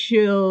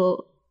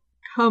she'll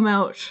come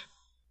out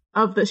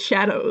of the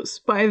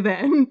shadows by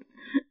then,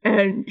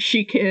 and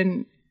she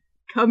can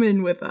come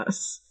in with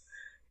us.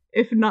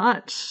 If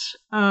not,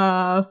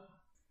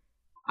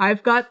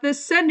 I've got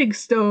this sending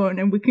stone,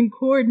 and we can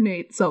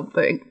coordinate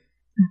something.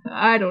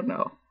 I don't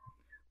know.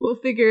 We'll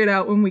figure it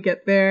out when we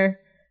get there.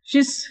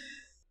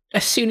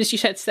 As soon as you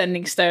said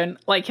sending stone,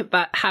 like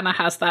that, Hannah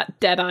has that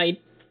dead-eyed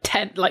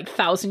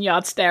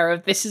 1,000-yard stare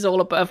of this is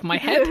all above my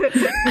head.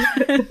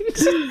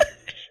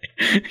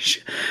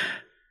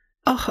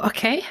 Oh,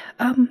 okay.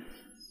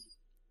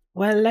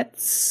 Well,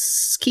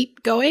 let's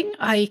keep going.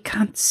 I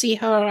can't see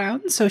her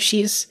around, so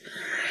she's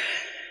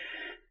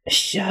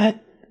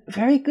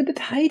very good at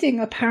hiding,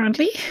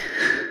 apparently.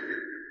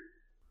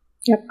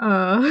 Yep.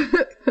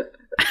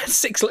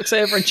 6 looks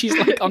over and she's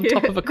like on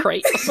top of a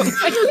crate or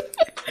something.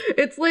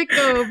 It's like,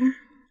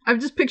 I'm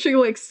just picturing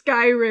like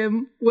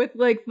Skyrim with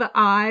like the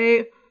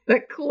eye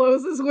that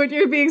closes when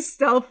you're being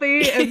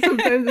stealthy, and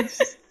sometimes it's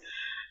just...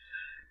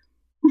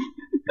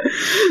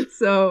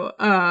 So,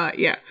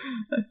 yeah.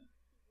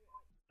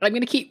 I'm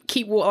going to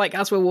keep like,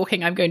 as we're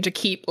walking, I'm going to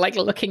keep like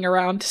looking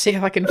around to see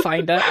if I can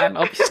find her, and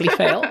obviously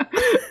fail.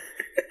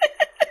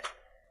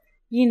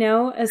 You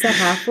know, as a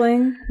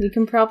halfling, you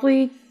can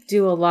probably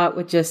do a lot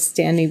with just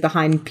standing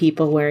behind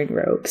people wearing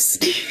robes.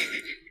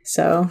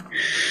 So,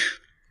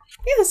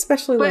 yeah,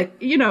 especially But, like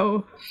you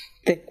know,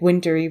 thick,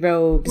 wintry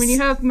robes. when you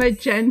have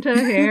magenta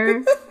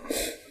hair.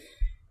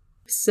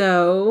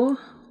 So,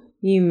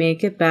 you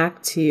make it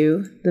back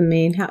to the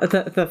main house,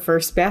 the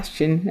first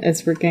bastion,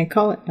 as we're going to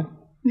call it now.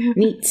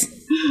 Neat.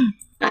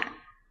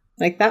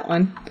 Like that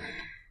one.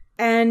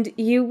 And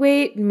you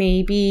wait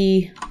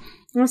maybe, I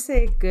want to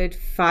say a good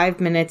 5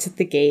 minutes at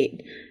the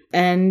gate,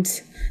 and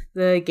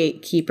the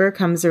gatekeeper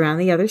comes around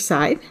the other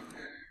side,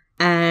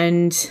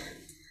 and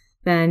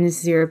then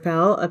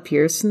Zirabel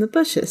appears from the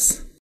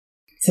bushes.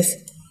 Says,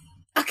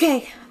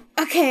 Okay,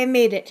 I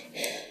made it.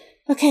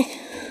 Okay.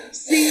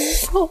 See?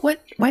 Oh,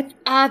 what?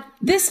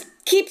 This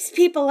keeps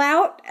people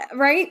out,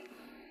 right?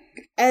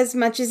 As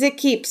much as it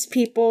keeps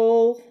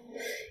people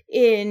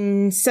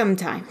in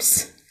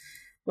sometimes.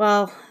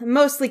 Well,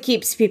 mostly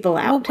keeps people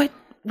out. Oh,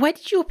 where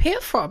did you appear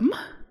from?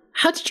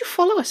 How did you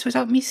follow us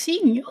without me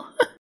seeing you?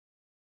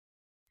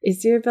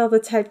 Is Zirabel the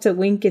type to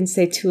wink and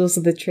say tools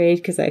of the trade?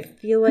 Because I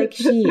feel like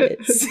she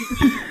is.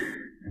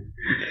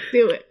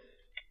 Do it.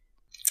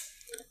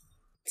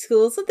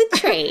 Tools of the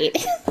trade.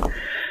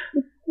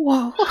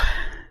 Whoa.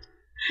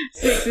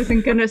 6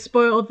 isn't gonna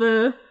spoil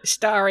the...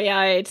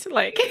 Starry-eyed,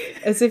 like...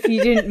 As if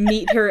you didn't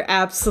meet her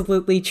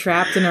absolutely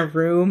trapped in a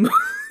room.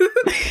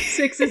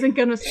 6 isn't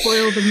gonna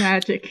spoil the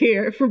magic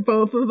here for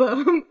both of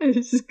them.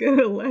 It's just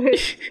gonna let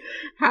it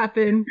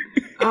happen.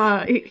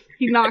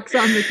 He knocks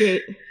on the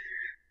gate.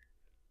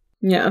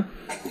 Yeah.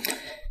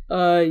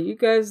 You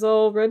guys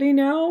all ready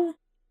now?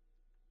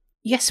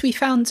 Yes, we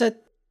found the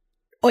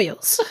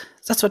oils.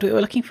 That's what we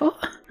were looking for.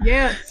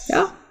 Yes.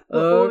 Yeah. The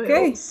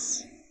Okay.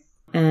 oils.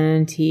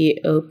 And he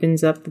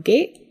opens up the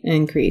gate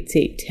and creates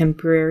a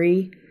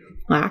temporary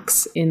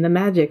lax in the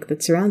magic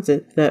that surrounds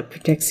it that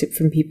protects it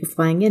from people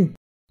flying in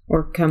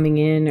or coming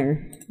in,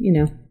 or, you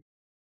know.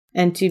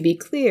 And to be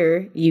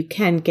clear, you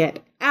can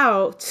get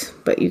out,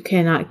 but you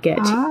cannot get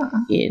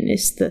in,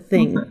 is the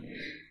thing. Okay.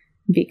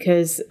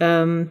 because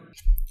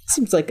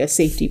seems like a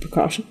safety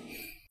precaution.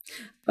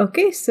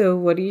 Okay, so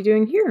what are you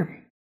doing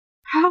here?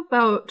 How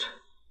about,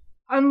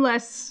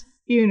 unless,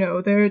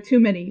 there are too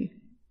many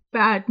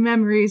bad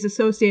memories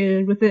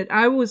associated with it,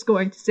 I was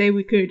going to say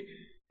we could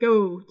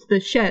go to the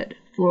shed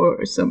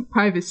for some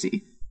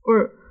privacy.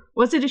 Or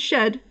was it a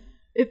shed?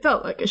 It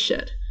felt like a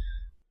shed.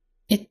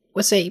 It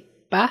was a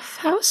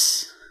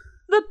bathhouse?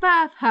 The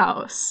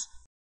bathhouse.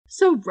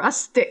 So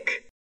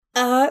rustic.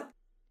 Should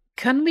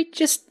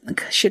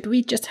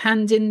we just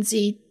hand in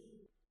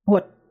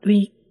what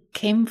we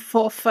came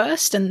for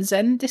first and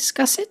then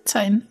discuss it?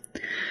 I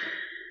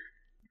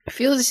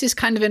feel this is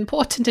kind of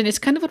important and it's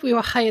kind of what we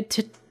were hired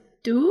to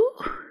do.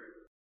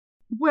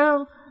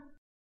 Well,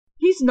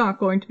 he's not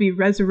going to be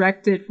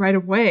resurrected right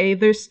away.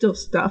 There's still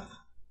stuff,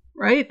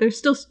 right? There's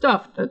still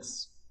stuff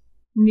that's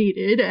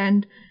needed,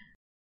 and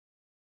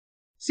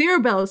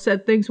Cirabella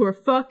said things were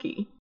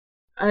fucky.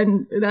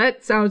 And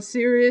that sounds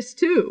serious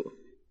too.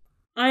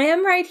 I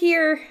am right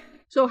here.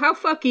 So how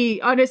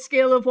fucky on a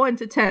scale of 1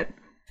 to 10?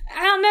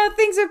 I don't know,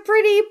 things are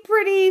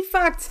pretty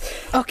fucked.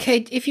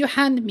 Okay, if you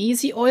hand me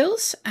the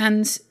oils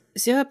and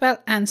Zerabel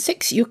and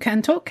Six, you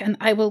can talk, and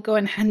I will go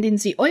and hand in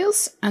the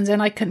oils, and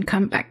then I can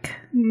come back.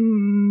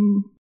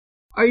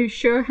 Are you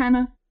sure,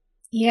 Hannah?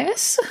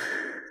 Yes.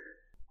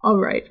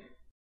 Alright.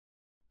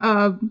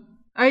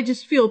 I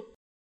just feel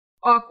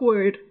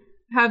awkward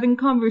having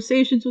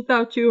conversations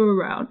without you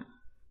around,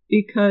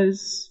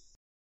 because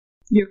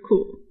you're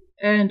cool.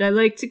 And I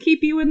like to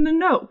keep you in the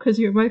know, because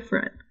you're my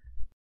friend.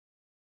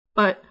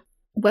 But...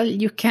 Well,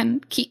 you can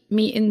keep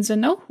me in the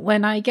know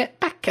when I get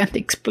back and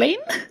explain.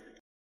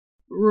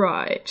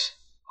 Right.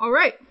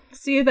 Alright,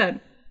 see you then.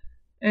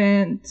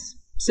 And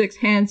Six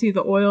hands you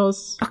the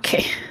oils.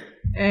 Okay.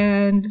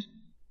 And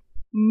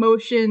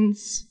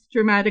motions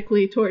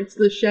dramatically towards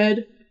the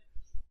shed.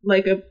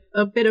 Like a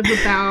bit of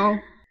a bow.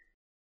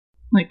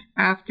 Like,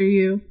 after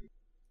you.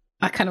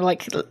 I kind of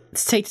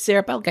say to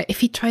Sarah Belga,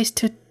 if he tries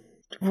to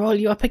roll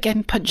you up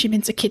again, punch him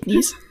in the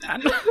kidneys.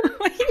 And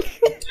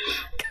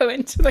go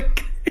into the...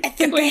 I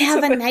think they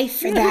have a knife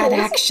for that,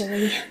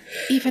 actually.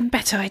 Even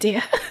better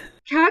idea.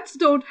 Cats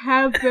don't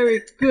have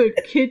very good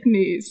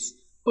kidneys,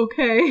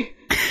 okay?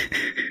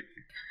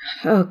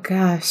 Oh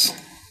gosh.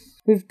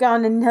 We've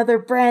gone another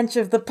branch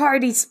of the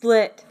party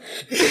split.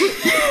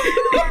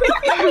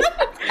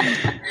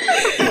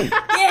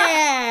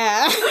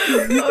 Yeah!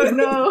 Oh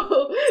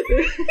no.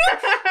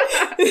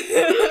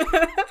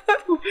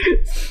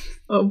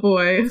 Oh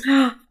boy.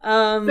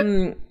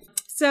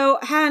 So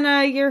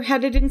Hannah, you're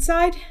headed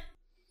inside?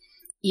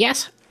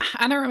 Yes,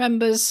 Hannah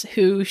remembers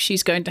who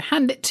she's going to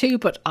hand it to,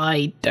 but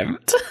I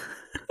don't.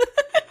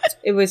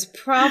 It was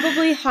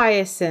probably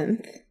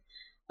Hyacinth.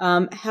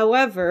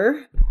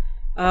 However,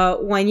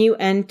 when you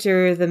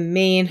enter the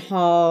main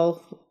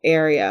hall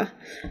area,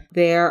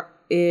 there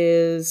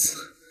is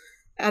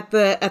at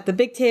the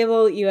big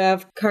table you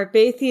have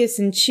Carpathius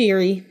and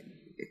Cheery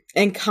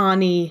and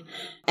Connie,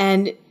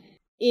 and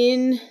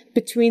in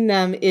between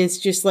them is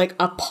just like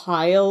a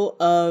pile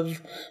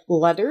of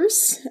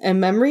letters and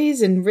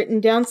memories and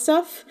written down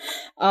stuff.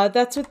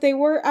 That's what they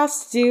were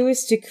asked to do,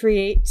 is to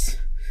create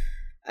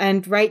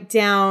and write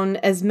down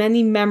as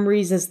many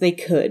memories as they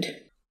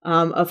could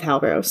of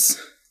Halbros.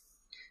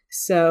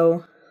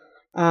 So,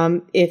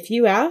 if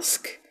you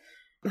ask,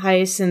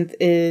 Hyacinth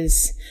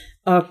is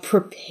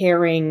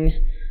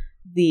preparing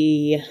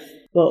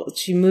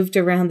she moved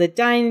around the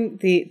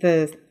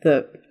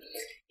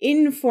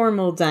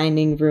informal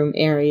dining room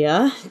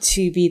area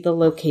to be the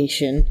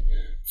location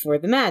for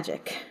the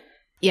magic.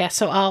 Yeah,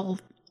 so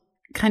I'll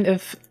kind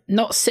of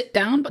not sit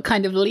down, but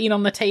kind of lean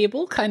on the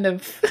table, kind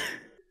of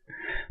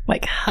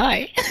like,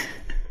 hi.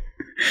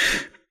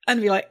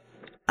 And be like,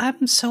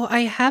 so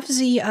I have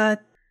the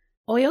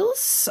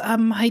oils.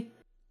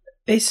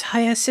 Is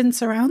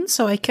Hyacinth around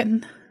so I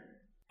can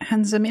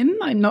hand them in?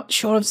 I'm not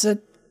sure of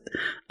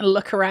I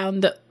look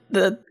around at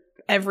the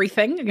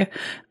everything. I go,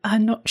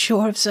 I'm not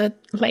sure of the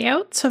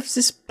layout of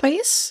this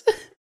place.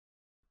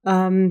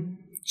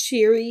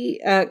 Cheery,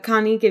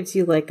 Connie gives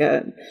you like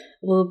a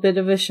little bit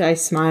of a shy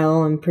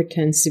smile and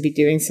pretends to be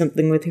doing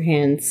something with her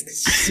hands.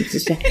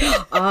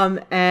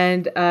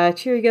 And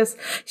Cheery goes,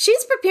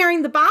 she's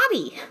preparing the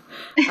body.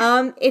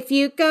 If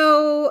you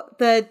go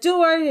the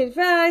door to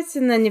advance,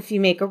 and then if you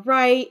make a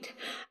right,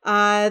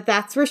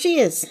 that's where she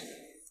is.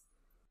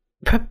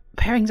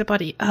 Preparing the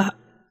body.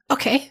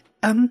 Okay.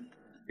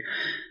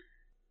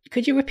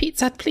 Could you repeat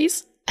that,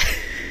 please?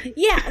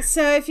 Yeah,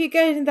 so if you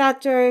go to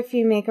that door, if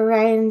you make a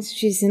right, and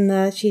she's in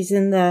the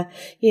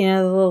the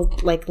little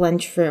like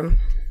lunchroom.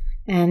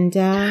 And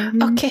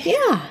okay.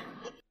 Yeah.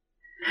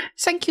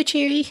 Thank you,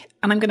 Cheery.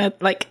 And I'm gonna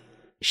like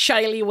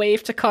shyly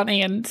wave to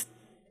Connie and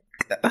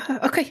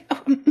okay.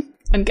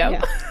 And go.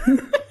 Yeah.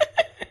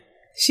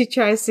 She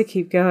tries to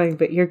keep going,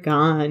 but you're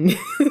gone.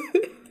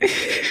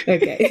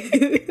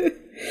 Okay.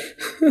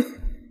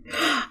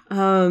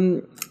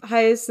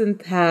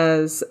 Hyacinth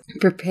has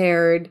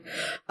prepared.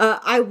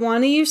 I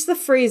want to use the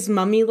phrase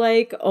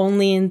mummy-like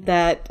only in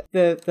that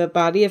the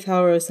body of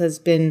Helros has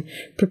been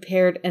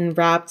prepared and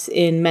wrapped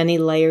in many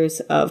layers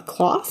of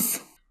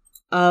cloth.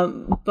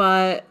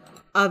 But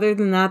other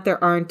than that,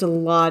 there aren't a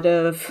lot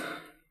of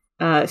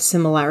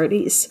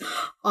similarities.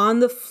 On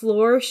the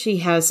floor, she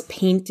has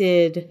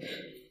painted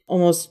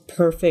almost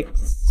perfect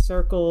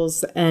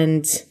circles,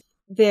 and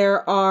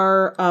there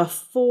are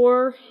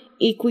 4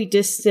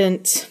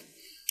 equidistant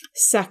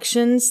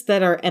sections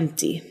that are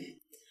empty.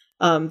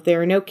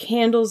 There are no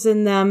candles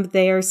in them.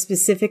 They are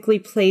specifically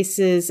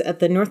places at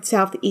the north,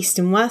 south, east,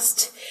 and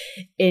west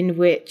in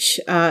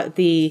which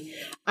the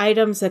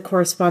items that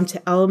correspond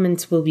to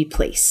elements will be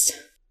placed.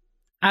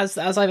 As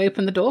I've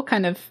opened the door,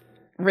 kind of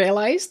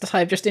realized that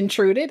I've just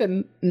intruded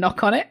and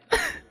knock on it.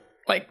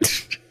 Like,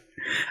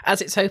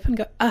 as it's open,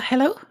 go,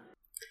 hello?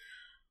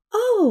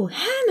 Oh,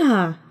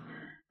 Hannah!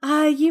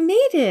 You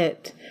made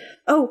it.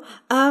 Oh,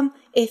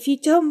 if you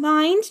don't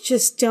mind,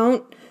 just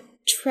don't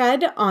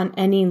tread on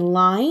any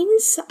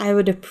lines. I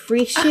would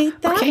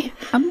appreciate that. Okay.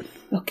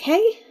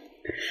 Okay?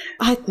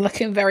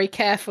 Looking very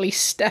carefully,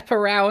 step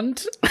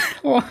around.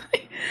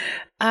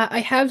 I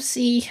have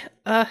the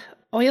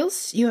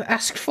oils you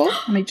asked for.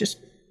 Let me just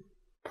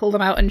pull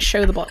them out and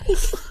show the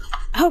bottles.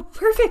 Oh,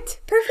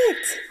 perfect.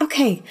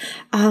 Okay.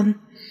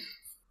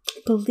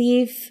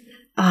 Believe...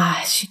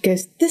 she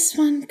goes, this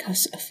one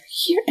goes over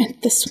here,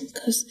 and this one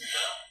goes...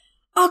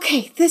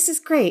 Okay, this is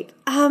great.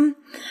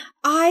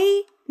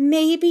 I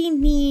maybe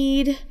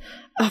need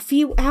a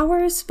few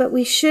hours, but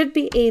we should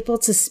be able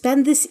to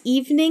spend this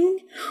evening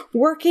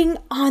working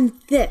on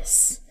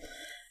this.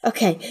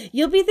 Okay,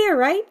 you'll be there,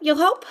 right? You'll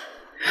help?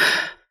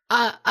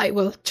 I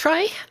will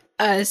try.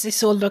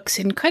 This all looks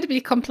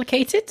incredibly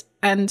complicated,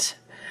 and...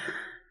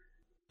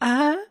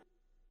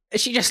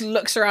 she just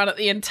looks around at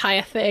the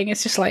entire thing.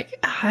 It's just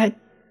like,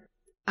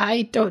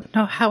 I don't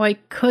know how I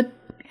could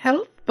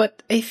help,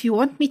 but if you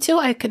want me to,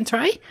 I can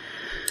try.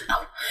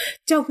 Oh,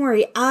 don't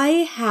worry.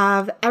 I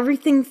have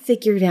everything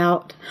figured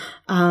out.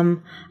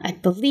 I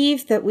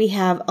believe that we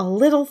have a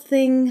little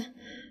thing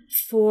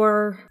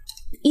for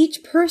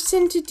each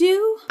person to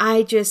do.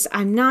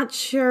 I'm not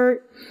sure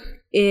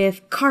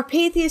if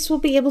Carpathius will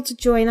be able to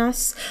join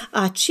us.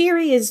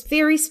 Cheery is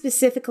very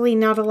specifically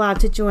not allowed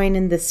to join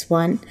in this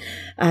one.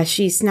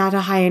 She's not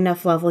a high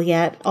enough level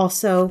yet.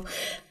 Also,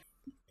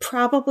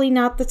 probably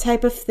not the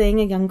type of thing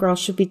a young girl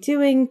should be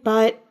doing,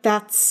 but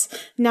that's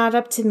not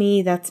up to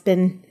me. That's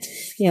been,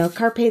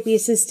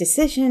 Carpathius'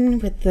 decision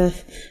with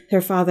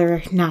her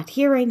father not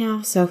here right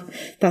now. So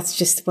that's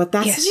just what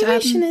that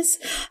situation is.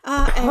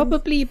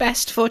 Probably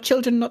best for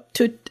children not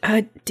to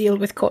deal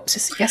with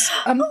corpses. Yes.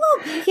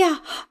 Yeah.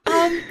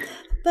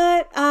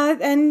 But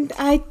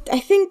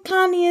I think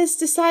Connie has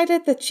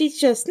decided that she's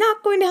just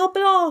not going to help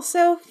at all.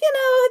 So,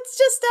 it's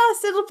just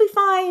us. It'll be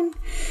fine.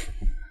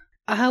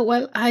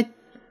 Well,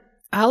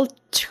 I'll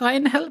try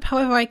and help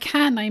however I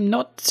can. I'm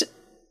not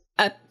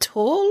at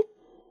all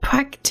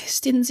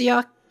practiced in the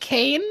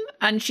arcane.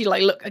 And she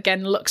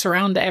looks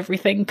around at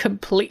everything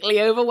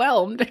completely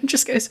overwhelmed and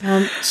just goes...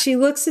 she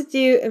looks at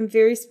you and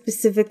very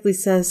specifically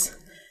says,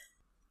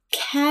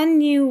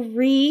 can you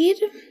read?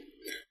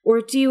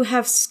 Or do you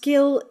have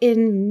skill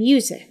in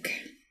music?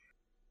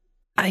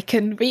 I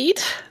can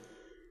read.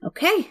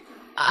 Okay.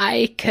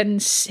 I can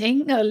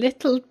sing a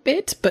little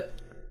bit, but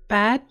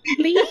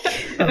badly.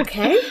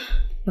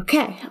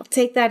 Okay, I'll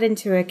take that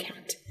into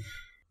account.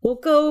 We'll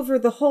go over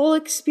the whole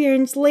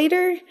experience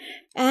later,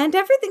 and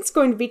everything's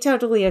going to be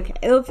totally okay.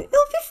 It'll be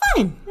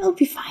fine. It'll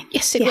be fine.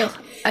 Yes, it will.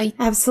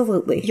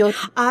 Absolutely.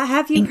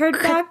 Have you heard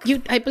back?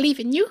 I believe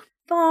in you.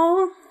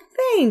 Oh,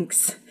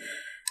 thanks.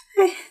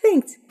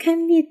 Thanks.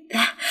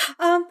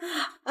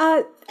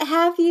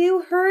 Have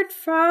you heard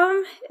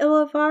from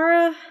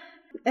Ilavara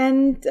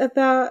and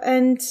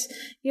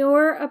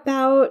you're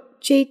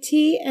about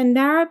JT and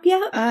Narab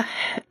yet?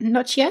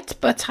 Not yet,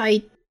 but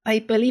I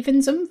believe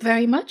in them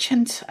very much,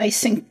 and I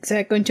think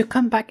they're going to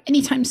come back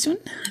anytime soon.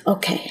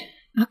 Okay,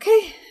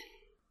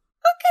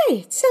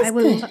 sounds I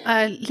will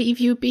good. leave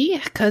you be,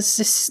 because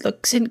this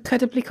looks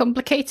incredibly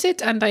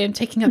complicated, and I am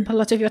taking up a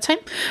lot of your time.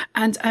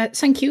 And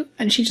thank you.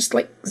 And she just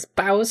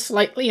bows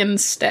slightly and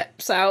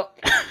steps out.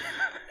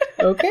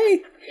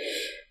 Okay.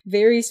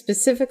 Very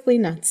specifically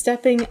not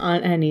stepping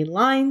on any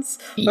lines.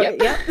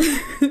 Yep.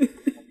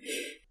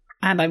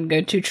 And I'm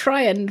going to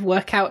try and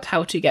work out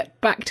how to get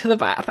back to the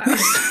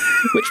bathhouse,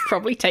 which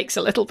probably takes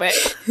a little bit.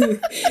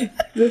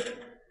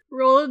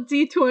 Roll a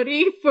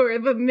d20 for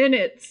the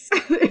minutes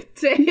it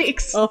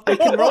takes. Oh, I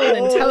can roll an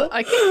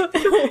do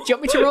you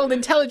want me to roll an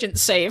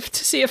intelligence save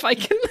to see if I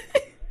can?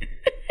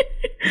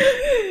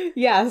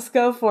 Yes,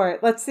 go for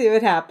it. Let's see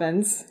what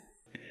happens.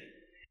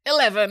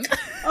 11.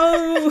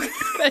 Oh.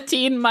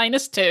 13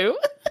 minus 2.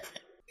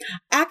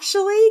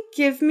 Actually,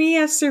 give me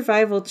a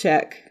survival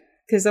check.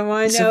 Because I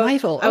want to know.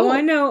 Survival. I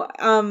want to know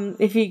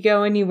if you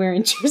go anywhere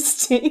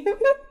interesting.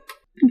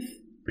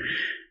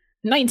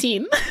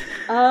 19.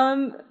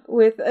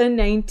 With a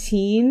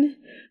 19,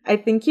 I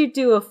think you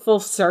do a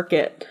full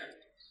circuit.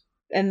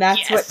 and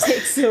that's what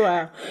takes a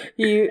while.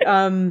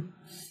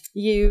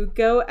 You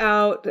go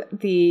out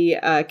the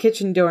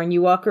kitchen door and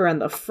you walk around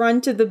the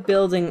front of the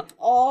building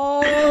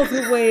all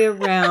the way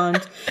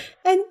around.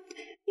 And,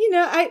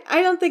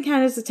 I don't think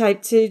Hannah's the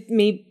type to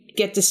maybe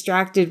get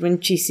distracted when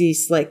she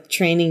sees, like,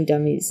 training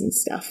dummies and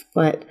stuff.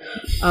 But,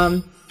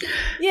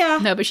 yeah.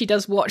 No, but she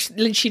does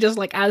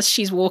like, as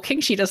she's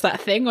walking, she does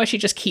that thing where she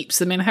just keeps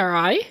them in her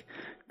eye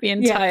the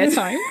entire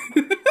time.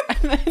 And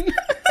then...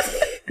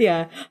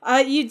 Yeah.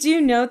 You do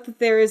note that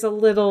there is a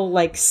little,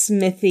 like,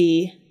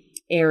 smithy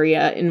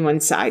area in one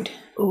side.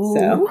 Ooh.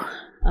 So,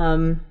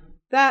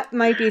 that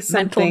might be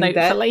something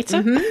mental note for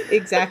later. Mm-hmm,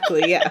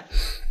 exactly, yeah.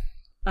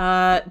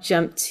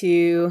 Jump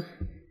to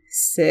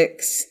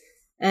 6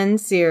 and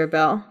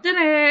Zerabel.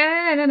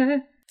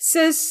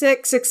 So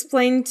 6,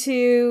 explain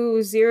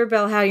to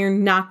Zerabel how you're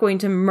not going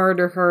to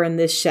murder her in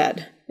this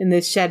shed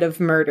of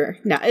murder.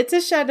 No, it's a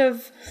shed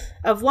of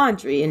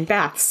laundry and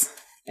baths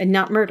and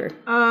not murder.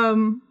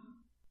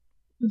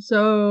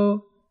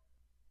 So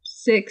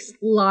 6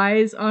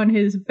 lies on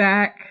his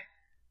back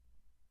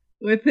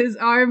with his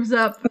arms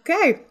up.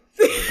 Okay.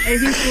 And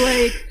he's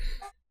like,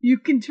 you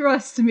can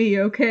trust me,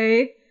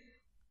 okay?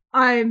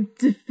 I'm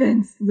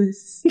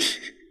defenseless.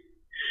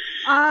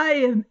 I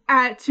am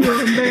at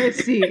your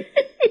mercy.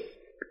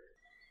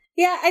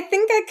 Yeah, I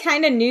think I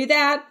kind of knew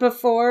that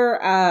before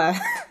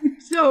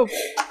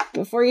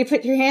you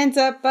put your hands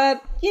up,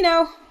 but,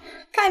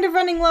 kind of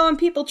running low on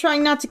people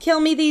trying not to kill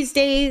me these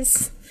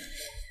days.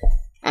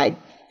 I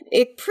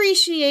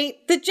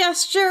appreciate the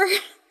gesture.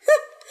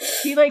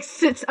 He, like,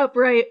 sits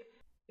upright,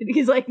 and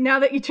he's like, now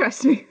that you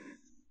trust me.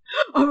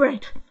 All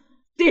right,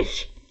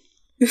 Dish.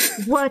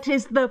 What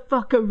is the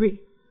fuckery?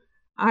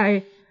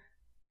 I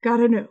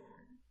gotta know.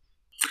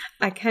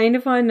 I kind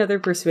of want another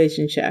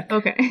persuasion check.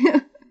 Okay.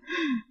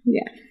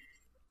 Yeah.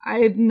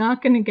 I'm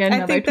not gonna get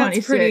another 26. I think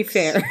that's pretty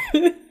fair.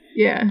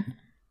 Yeah.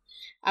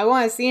 I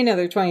want to see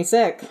another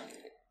 26.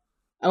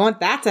 I want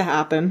that to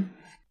happen.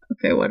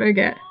 Okay, what do I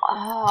get?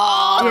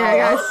 Oh. Yeah, I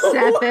got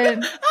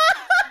 7.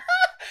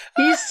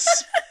 He's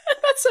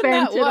That's a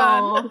spent nat it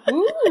all. one.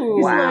 Ooh.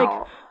 He's Wow.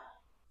 like,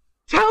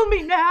 tell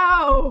me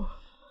now!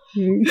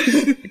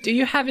 Do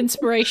you have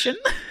inspiration?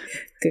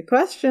 Good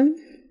question.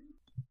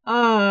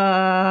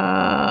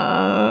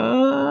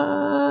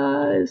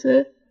 Is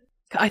it?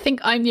 I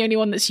think I'm the only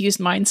one that's used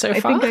mine so I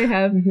far. think I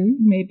have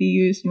maybe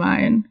used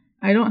mine.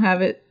 I don't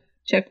have it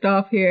checked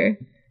off here.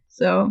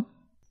 So,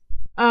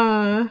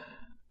 tell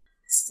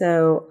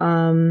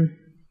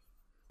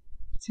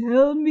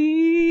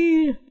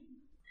me.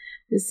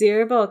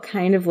 Zerabel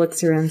kind of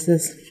looks around and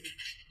says,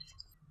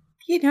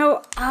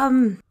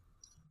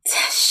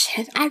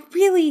 shit, I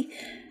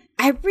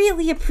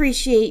really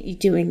appreciate you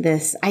doing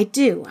this. I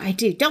do.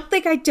 Don't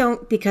think I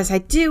don't, because I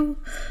do.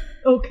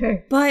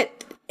 Okay.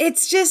 But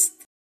it's just,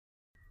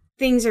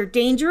 things are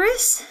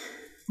dangerous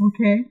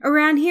Okay.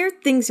 around here.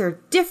 Things are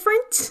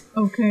different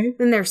Okay.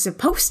 than they're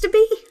supposed to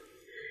be.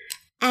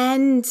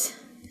 And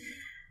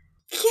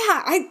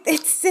yeah,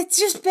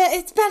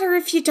 it's better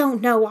if you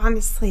don't know,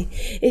 honestly.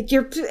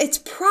 It's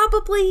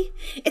probably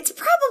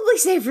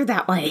safer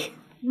that way.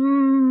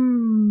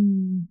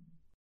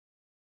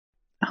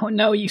 Oh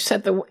no, you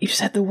said the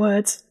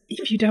words.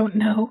 If you don't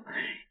know,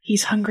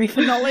 he's hungry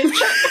for knowledge.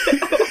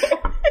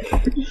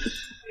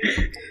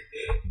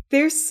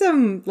 There's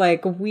some,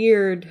 like,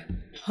 weird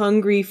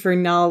hungry for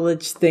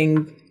knowledge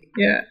thing.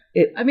 Yeah.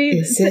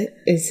 Is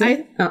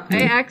it?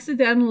 I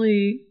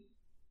accidentally,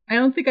 I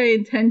don't think I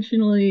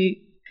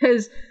intentionally,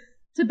 because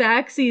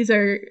tabaxis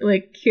are,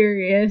 like,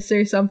 curious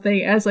or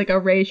something as, like, a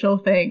racial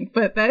thing,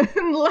 but then,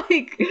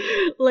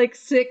 like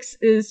 6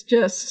 is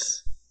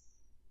just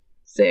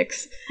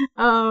 6.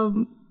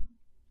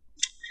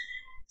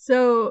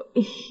 So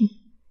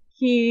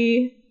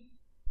he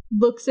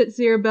looks at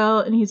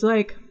Zerabel and he's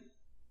like,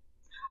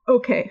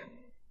 okay,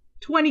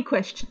 20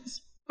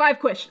 questions. 5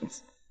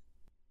 questions.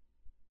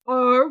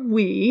 Are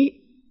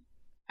we,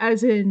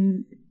 as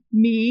in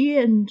me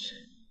and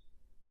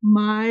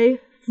my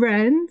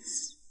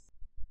friends,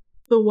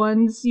 the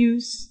ones you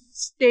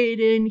stayed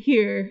in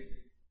here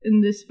in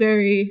this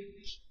very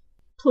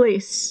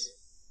place,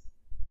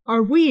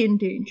 are we in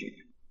danger?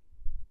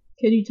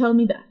 Can you tell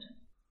me that?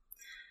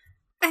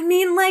 I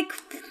mean, like,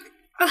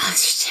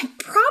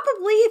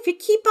 probably if you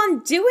keep on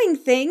doing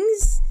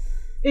things,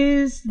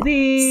 Is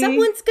the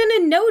someone's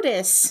gonna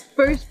notice.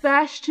 First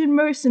Bastion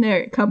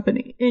Mercenary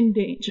Company in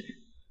danger?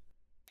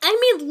 I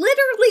mean,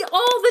 literally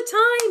all the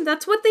time.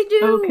 That's what they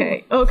do.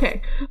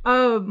 Okay.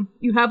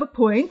 You have a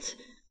point.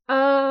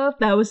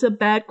 That was a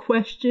bad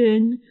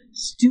question.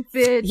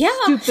 Stupid. Yeah.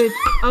 Stupid.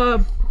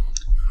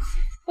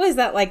 What is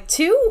that, like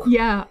 2?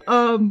 Yeah.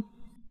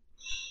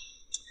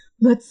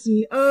 Let's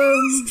see.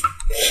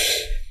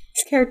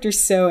 This character's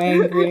so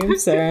angry. I'm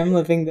sorry. I'm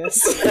living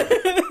this.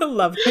 I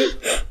love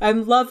it.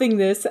 I'm loving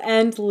this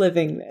and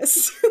living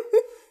this.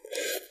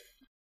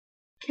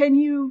 Can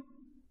you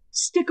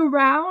stick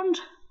around?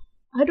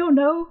 I don't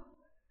know.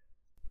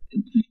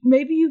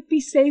 Maybe you'd be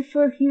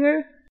safer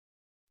here.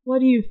 What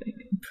do you think?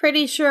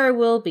 Pretty sure I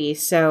will be,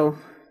 so.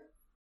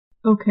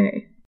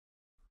 Okay.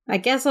 I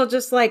guess I'll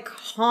just,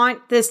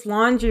 haunt this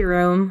laundry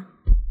room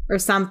or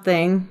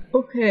something.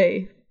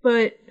 Okay,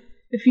 but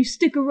if you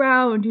stick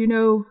around,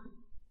 you're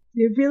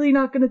really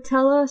not gonna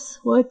tell us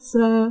what's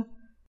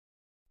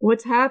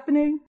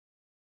happening?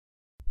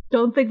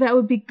 Don't think that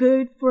would be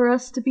good for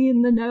us to be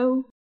in the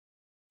know?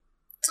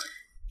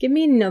 Give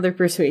me another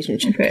persuasion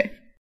check. Okay.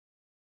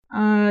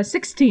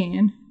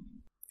 16.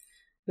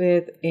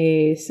 With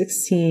a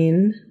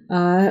 16,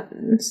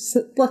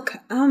 look,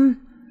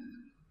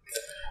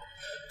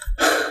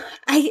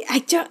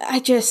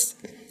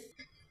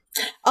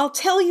 I'll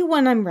tell you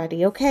when I'm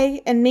ready,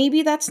 okay? And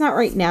maybe that's not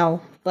right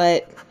now,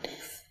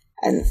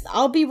 and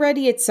I'll be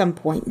ready at some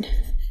point.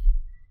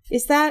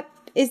 Is that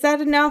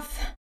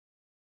enough?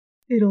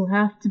 It'll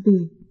have to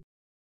be.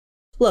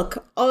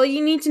 Look, all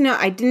you need to know,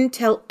 I didn't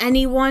tell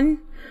anyone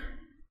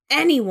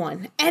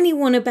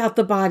about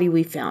the body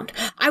we found.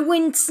 I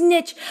wouldn't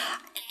snitch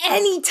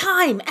any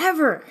time,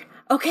 ever,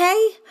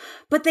 okay?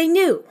 But they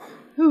knew.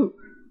 Who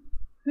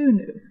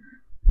knew?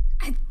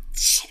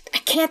 I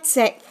can't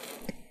say.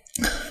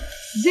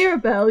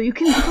 Zirabel, you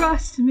can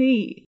trust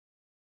me.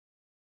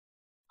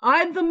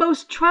 I'm the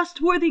most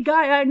trustworthy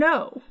guy I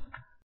know.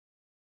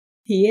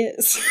 He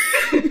is.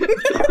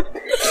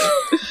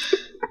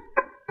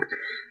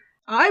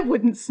 I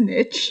wouldn't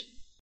snitch.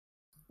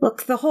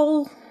 Look,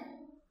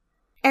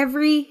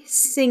 every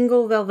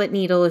single Velvet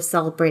Needle is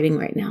celebrating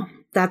right now.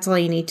 That's all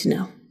you need to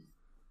know.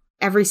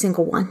 Every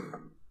single one.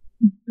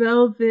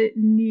 Velvet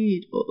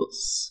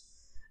Needles.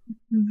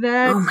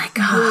 That's oh my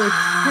God. The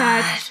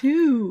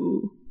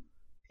tattoo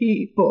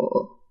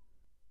people.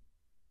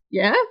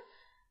 Yeah?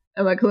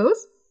 Am I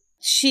close?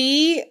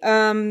 She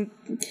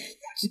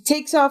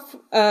takes off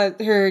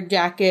her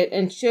jacket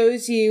and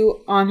shows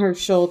you on her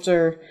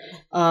shoulder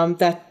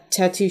that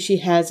tattoo she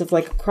has of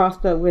a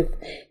crossbow with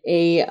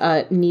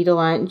a needle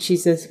on it. And she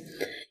says,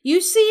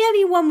 "You see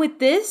anyone with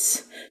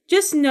this?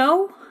 Just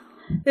know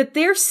that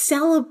they're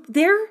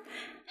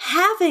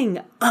having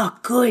a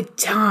good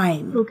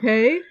time."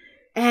 Okay.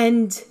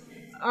 And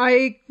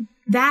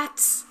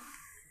that's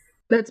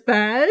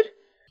bad?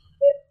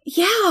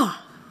 Yeah.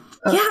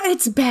 Yeah,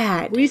 it's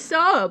bad. We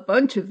saw a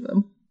bunch of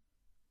them.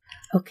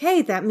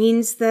 Okay, that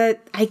means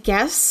that I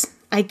guess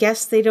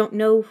they don't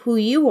know who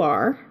you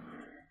are,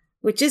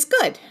 which is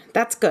good.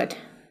 That's good.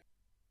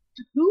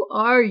 Who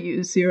are you,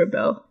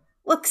 Zirabel?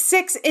 Look,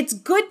 Six, it's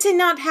good to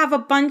not have a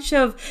bunch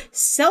of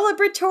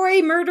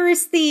celebratory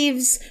murderous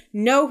thieves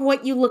know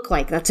what you look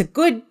like. That's a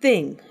good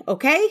thing,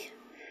 okay?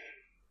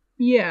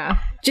 Yeah.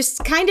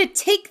 Just kind of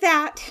take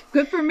that.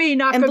 Good for me,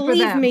 not good for them. And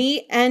believe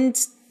me, and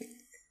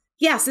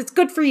yes, it's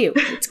good for you.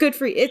 It's good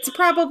for you. It's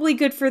probably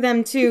good for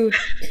them, too.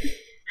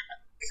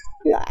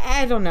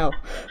 I don't know.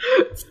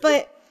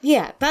 But,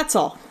 yeah, that's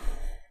all.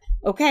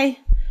 Okay?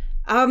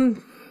 I'll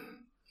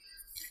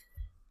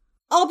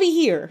be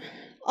here,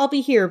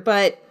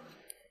 but...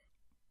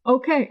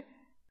 Okay.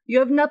 You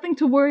have nothing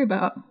to worry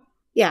about.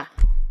 Yeah.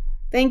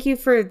 Thank you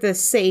for the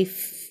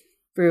safe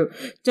route.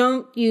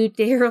 Don't you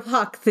dare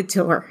lock the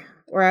door,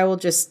 or I will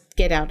just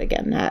get out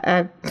again.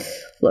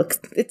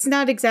 Look, it's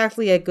not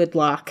exactly a good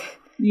lock.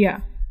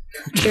 Yeah.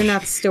 They're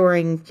not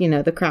storing,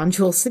 the crown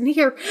jewels in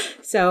here.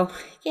 So,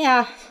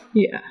 yeah.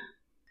 Yeah.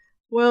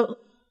 Well,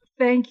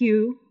 thank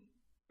you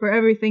for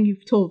everything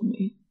you've told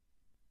me.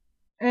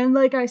 And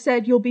like I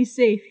said, you'll be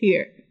safe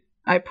here.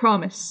 I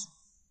promise.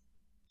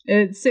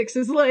 And Six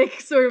is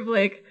sort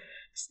of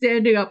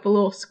standing up a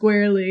little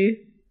squarely.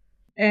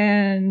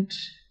 And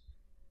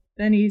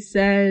then he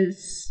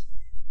says,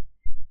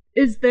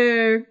 Is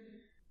there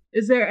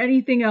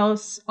anything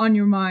else on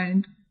your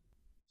mind?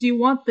 Do you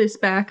want this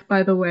back,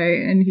 by the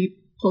way? And he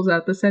pulls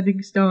out the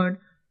sending stone.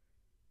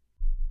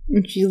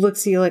 And she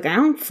looks at you like, I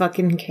don't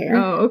fucking care.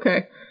 Oh,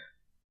 okay.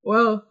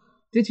 Well,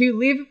 did you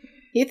leave?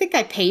 You think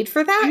I paid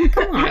for that?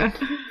 Come on.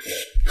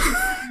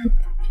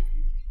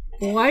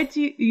 Why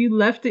you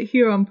left it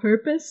here on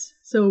purpose?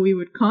 So we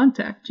would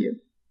contact you.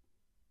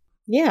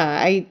 Yeah,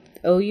 I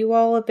owe you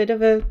all a bit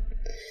of a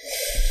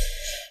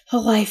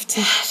life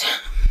debt.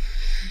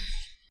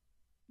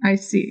 I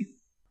see.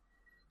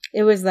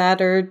 It was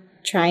that or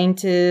trying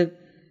to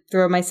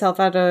throw myself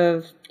out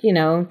of,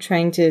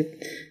 trying to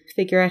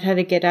figure out how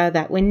to get out of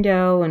that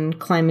window and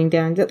climbing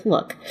down.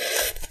 Look,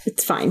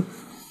 it's fine.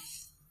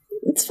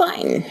 It's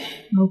fine.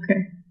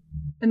 Okay.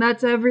 And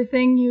that's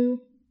everything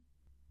you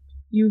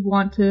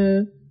want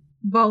to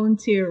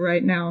volunteer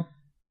right now,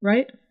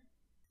 right?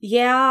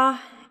 Yeah,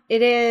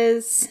 it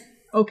is.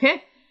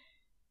 Okay.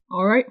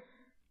 All right.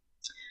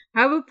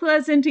 Have a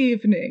pleasant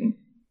evening.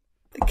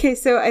 Okay,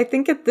 so I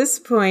think at this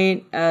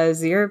point,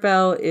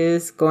 Zirabel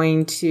is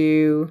going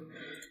to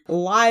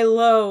lie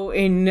low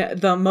in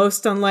the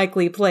most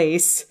unlikely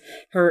place,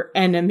 her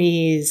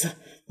enemy's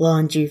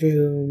laundry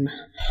room.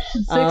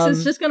 Six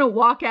is just gonna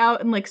walk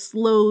out and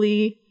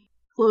slowly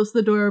close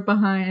the door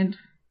behind.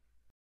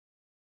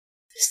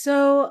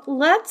 So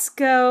let's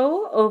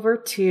go over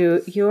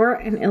to Yor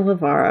and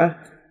Ilivara.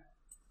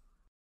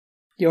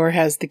 Yor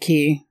has the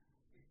key.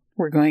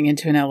 We're going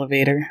into an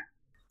elevator.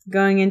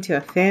 Going into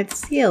a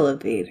fancy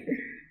elevator.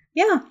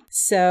 Yeah.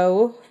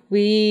 So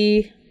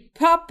we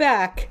pop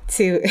back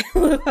to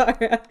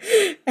Ilavara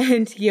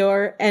and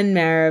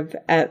Marib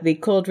at the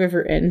Cold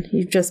River Inn.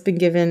 You've just been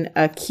given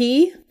a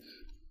key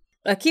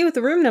with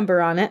a room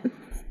number on it.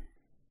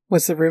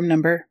 What's the room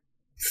number?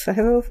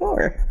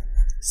 504.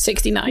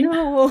 69.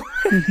 No.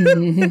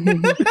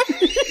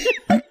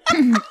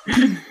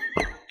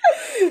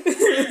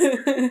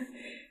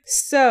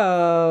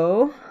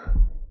 So,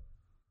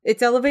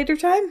 it's elevator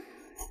time?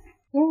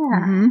 Yeah.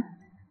 Mm-hmm.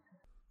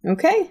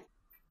 Okay.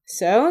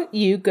 So,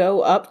 you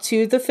go up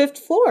to the 5th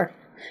floor.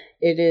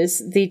 It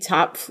is the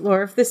top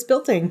floor of this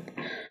building.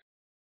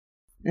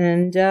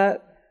 And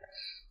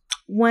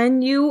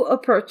when you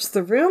approach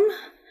the room,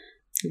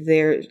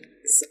 there's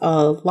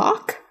a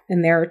lock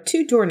and there are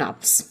 2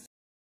 doorknobs.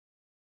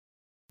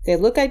 They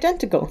look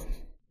identical.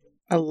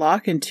 A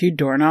lock and 2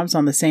 doorknobs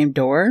on the same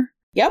door?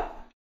 Yep.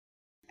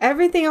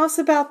 Everything else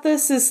about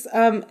this is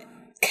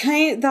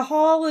the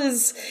hall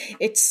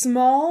it's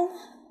small.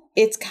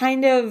 It's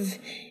kind of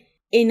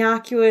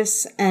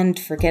innocuous and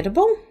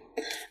forgettable.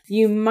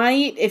 You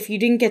might, if you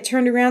didn't get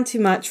turned around too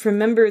much,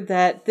 remember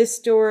that this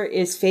door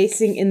is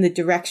facing in the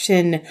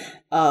direction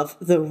of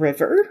the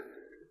river.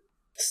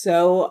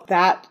 So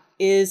that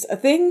is a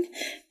thing,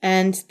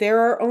 and there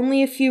are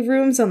only a few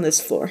rooms on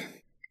this floor.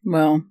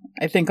 Well,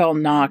 I think I'll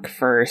knock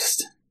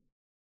first.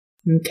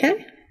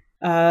 Okay.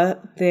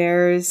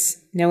 There's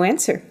no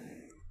answer.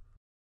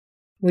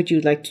 Would you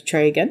like to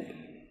try again?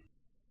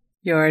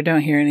 I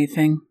don't hear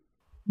anything.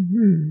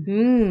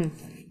 Do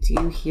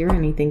you hear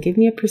anything? Give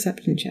me a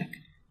perception check.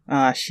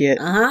 Ah, shit.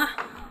 Uh-huh.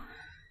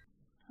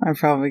 I'm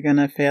probably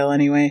gonna fail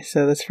anyway,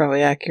 so that's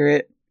probably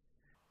accurate.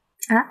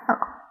 Oh.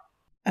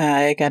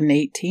 I got an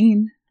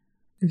 18.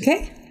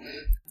 Okay.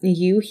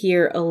 You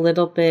hear a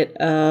little bit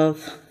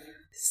of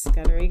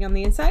scuttering on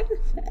the inside,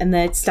 and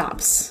then it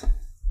stops.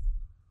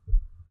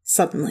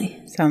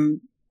 Suddenly.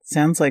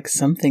 Sounds like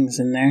something's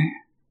in there.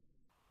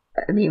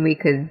 I mean, we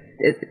can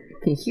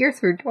hear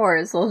through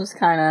doors. We'll just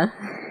kind of...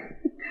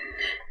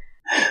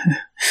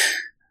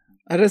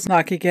 I'll just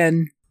knock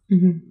again.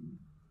 Mm-hmm.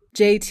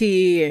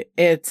 JT,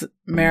 it's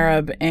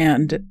Marib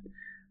and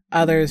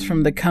others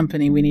from the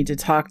company. We need to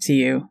talk to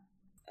you.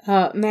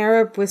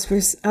 Marib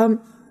whispers,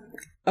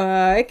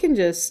 I can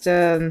just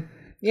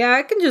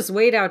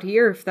wait out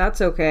here if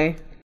that's okay.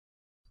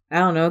 I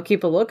don't know,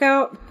 keep a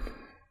lookout.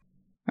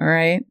 All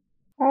right.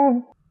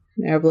 Oh.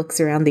 Marib looks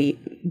around the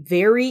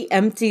very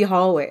empty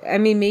hallway. I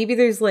mean, maybe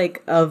there's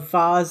like a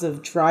vase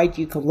of dried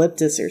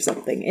eucalyptus or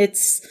something.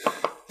 It's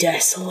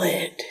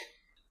desolate.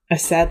 A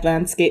sad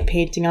landscape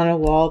painting on a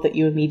wall that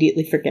you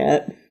immediately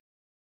forget.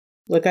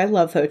 Look, I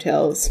love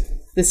hotels.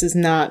 This is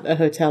not a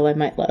hotel I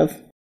might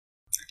love.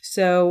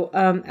 So,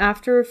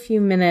 after a few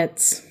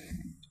seconds,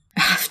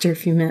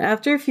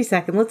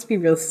 let's be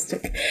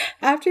realistic.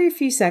 After a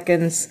few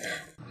seconds,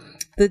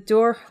 the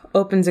door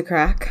opens a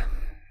crack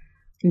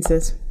and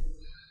says,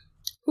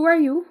 "Who are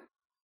you?"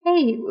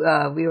 Hey,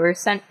 we were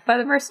sent by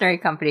the mercenary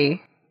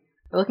company.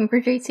 We're looking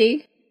for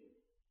JT.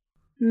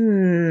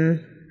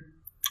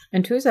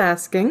 And who's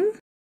asking?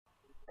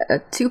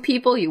 2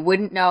 people you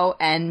wouldn't know,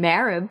 and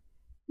Marib.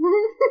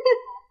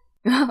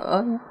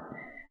 I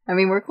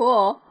mean, we're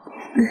cool.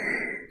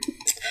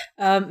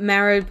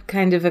 Marib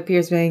kind of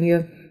appears behind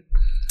you.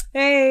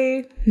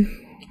 Hey!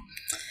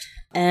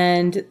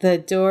 And the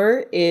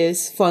door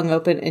is flung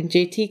open, and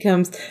JT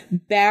comes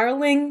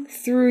barreling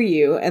through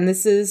you. And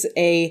this is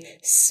a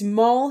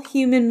small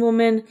human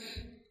woman.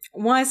 I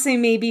want to say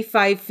maybe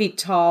 5 feet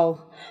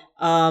tall.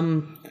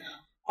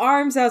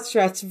 Arms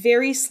outstretched,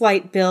 very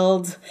slight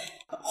build.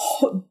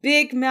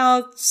 Big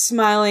mouth,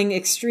 smiling,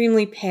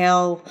 extremely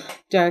pale,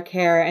 dark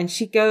hair. And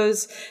she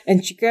goes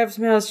and she grabs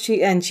Mel's cheek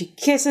and she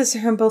kisses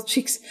her on both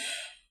cheeks.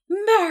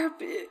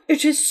 Marib,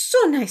 it is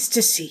so nice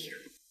to see you.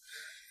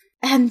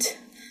 And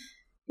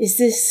is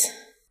this,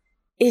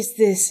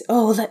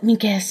 oh, let me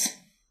guess.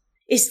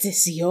 Is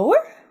this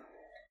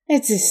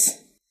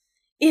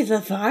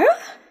Ilavara?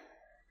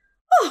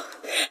 Oh,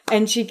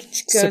 and she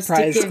goes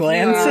surprise to give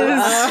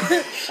glances.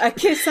 you a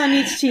kiss on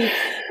each cheek.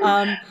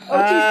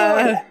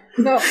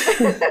 No.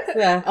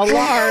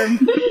 Alarm.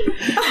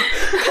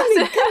 Come.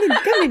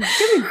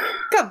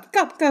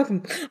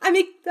 I'm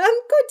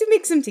going to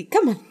make some tea.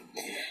 Come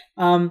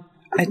on.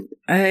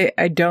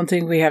 I don't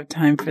think we have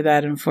time for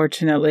that,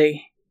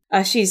 unfortunately.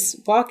 She's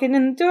walking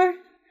in the door.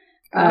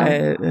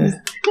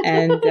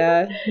 And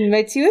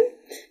invites you in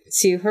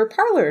to her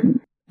parlor.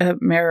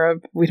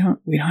 Marib, we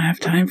don't have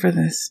time for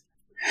this.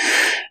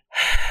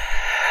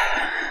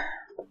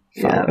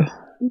 Yeah.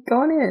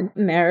 Going in.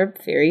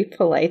 Marib very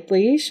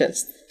politely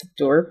shuts the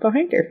door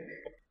behind her.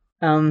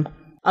 On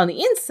the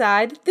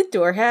inside, the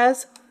door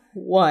has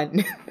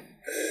one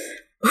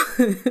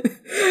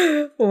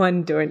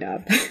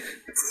doorknob.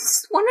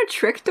 Want a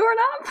trick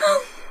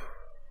doorknob?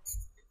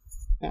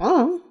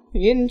 Oh,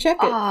 you didn't check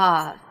it.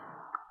 I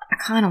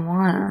kind of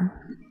wanna.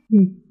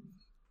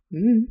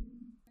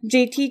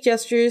 JT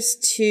gestures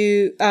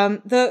to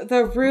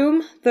the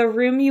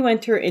room you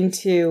enter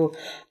into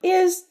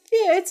is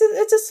it's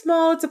a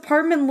small, it's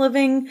apartment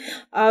living,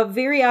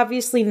 very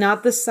obviously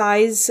not the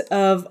size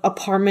of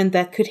apartment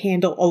that could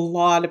handle a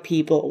lot of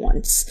people at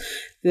once.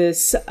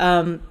 This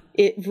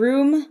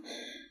room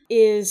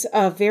is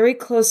a very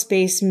close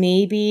space,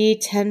 maybe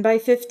 10 by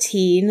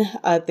 15.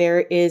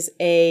 There is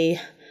a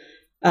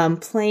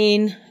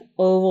plain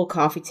oval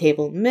coffee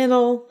table in the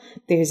middle.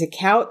 There's a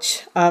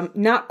couch,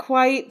 not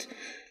quite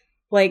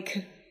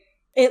like,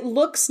 it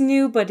looks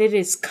new, but it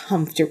is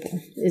comfortable.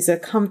 It's a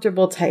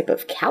comfortable type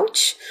of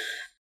couch.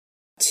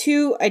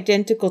 2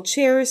 identical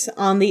chairs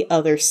on the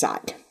other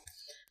side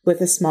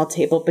with a small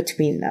table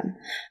between them.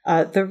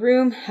 The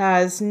room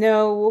has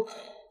no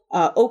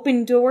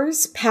open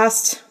doors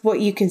past what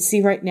you can see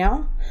right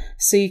now,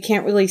 so you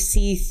can't really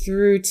see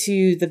through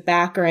to the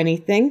back or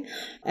anything.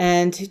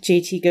 And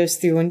JT goes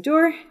through one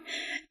door,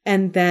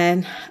 and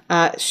then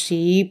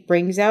she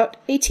brings out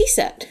a tea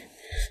set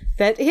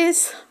that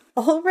is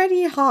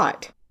already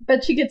hot.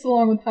 Bet she gets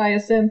along with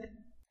Hyacinth.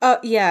 Oh,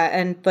 yeah,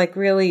 and like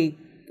really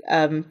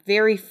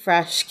very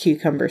fresh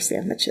cucumber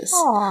sandwiches.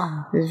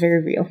 Aww. It's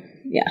very real.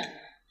 Yeah.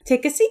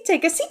 Take a seat,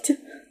 take a seat.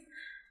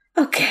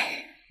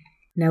 Okay.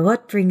 Now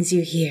what brings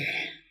you here?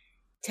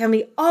 Tell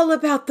me all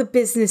about the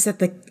business at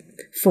the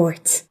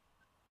fort.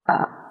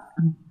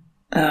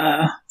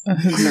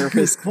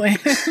 Nervous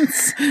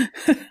glance.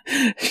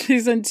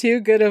 She's in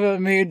too good of a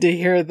mood to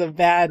hear the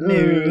bad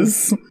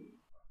news.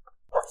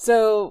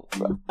 So,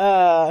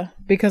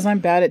 because I'm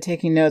bad at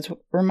taking notes,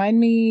 remind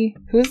me,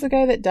 who is the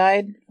guy that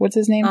died? What's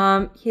his name?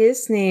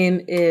 His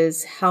name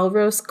is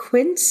Halros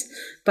Quint,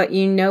 but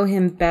you know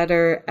him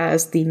better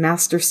as the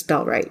Master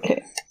Spellwright.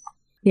 Okay.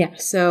 Yeah,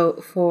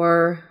 so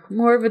for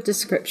more of a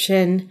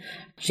description,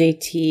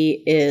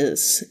 JT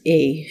is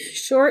a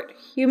short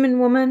human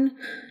woman,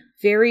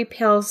 very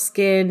pale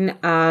skin,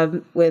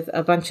 with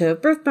a bunch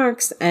of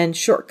birthmarks and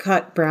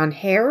short-cut brown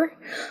hair.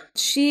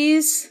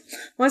 She's, I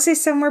want to say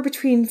somewhere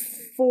between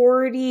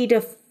 40 to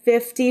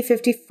 50,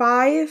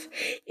 55.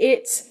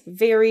 It's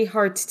very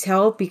hard to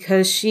tell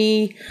because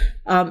she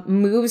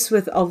moves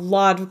with a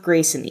lot of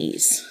grace and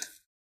ease.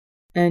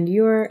 And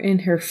you are in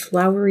her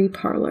flowery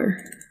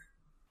parlor.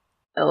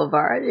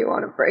 Elvira, do you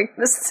want to break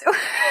this to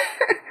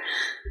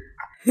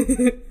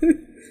her?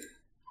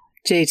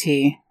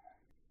 JT,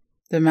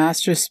 the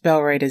Master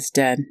Spellwright is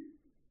dead.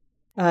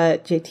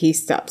 JT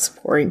stops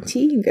pouring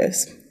tea and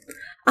goes,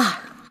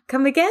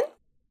 come again?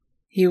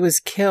 He was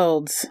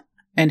killed,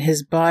 and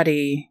his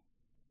body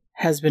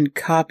has been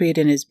copied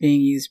and is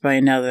being used by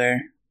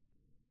another.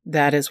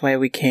 That is why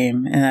we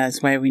came, and that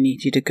is why we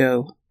need you to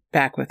go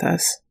back with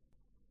us.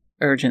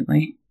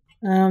 Urgently.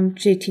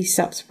 JT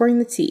stops pouring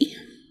the tea.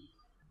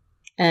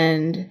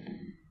 And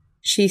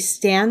she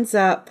stands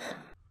up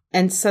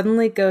and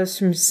suddenly goes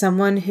from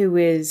someone who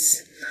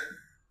is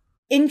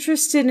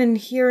interested in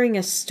hearing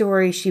a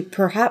story she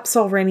perhaps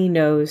already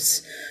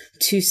knows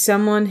to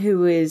someone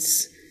who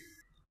is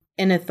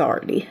in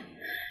authority.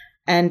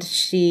 And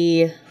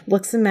she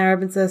looks at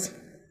Marib and says,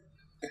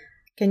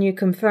 "Can you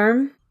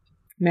confirm?"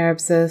 Marib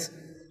says,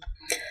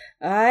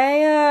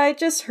 I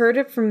just heard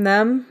it from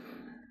them,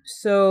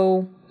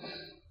 so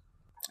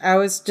I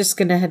was just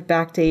gonna head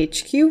back to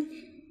HQ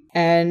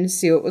and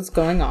see what was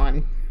going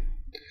on.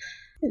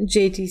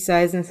 JT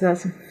sighs and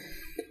says,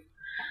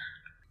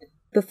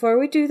 "Before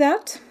we do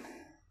that,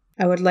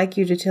 I would like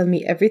you to tell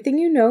me everything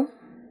you know.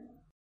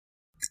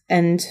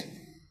 And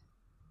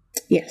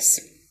yes,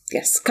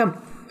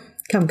 come.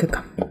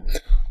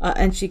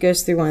 And she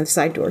goes through one of the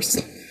side doors.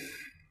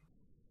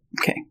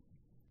 Okay.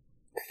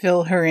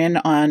 Fill her in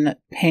on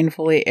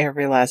painfully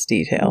every last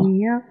detail.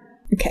 Yeah.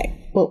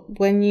 Okay. Well,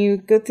 when you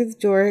go through the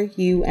door,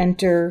 you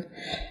enter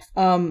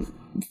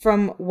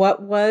from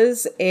what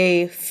was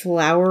a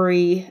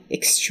flowery,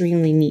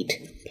 extremely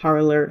neat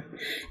parlor.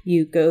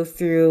 You go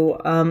through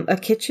a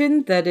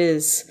kitchen that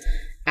is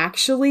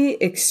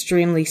actually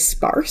extremely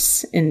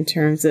sparse in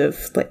terms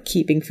of like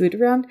keeping food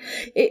around.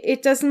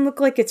 It doesn't look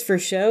like it's for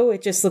show.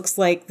 It just looks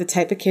like the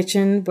type of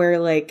kitchen where,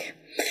 like,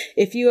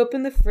 if you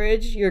open the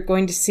fridge, you're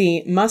going to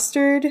see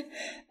mustard,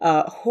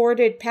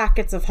 hoarded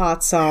packets of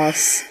hot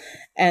sauce,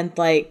 and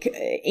like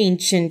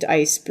ancient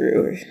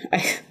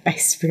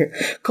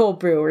cold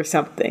brew or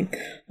something.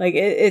 Like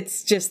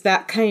it's just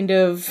that kind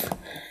of,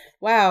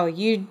 wow,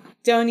 you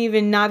don't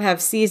even not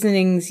have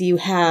seasonings, you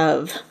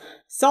have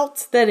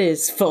salt that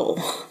is full.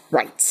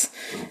 Right.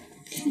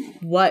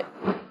 What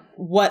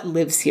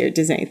lives here?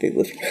 Does anything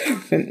live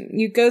here?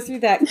 You go through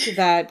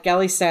that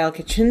galley style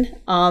kitchen,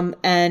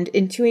 and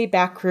into a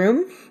back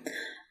room.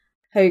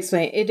 How do you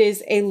explain it? It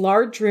is a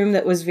large room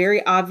that was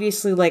very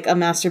obviously like a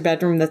master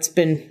bedroom that's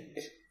been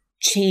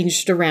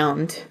changed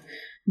around,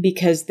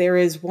 because there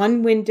is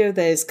one window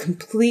that is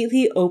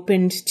completely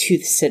opened to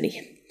the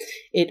city.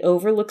 It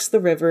overlooks the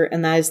river,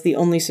 and that is the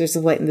only source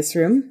of light in this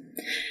room.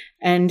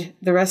 And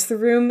the rest of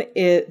the room,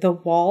 the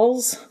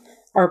walls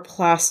are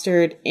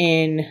plastered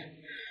in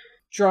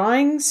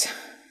drawings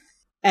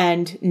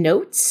and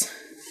notes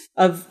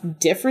of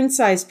different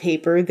size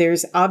paper.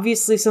 There's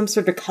obviously some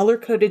sort of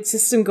color-coded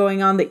system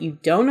going on that you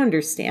don't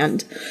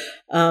understand.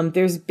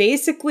 There's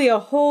basically a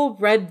whole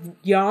red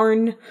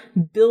yarn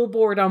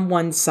billboard on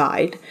one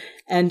side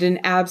and an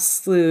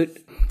absolute,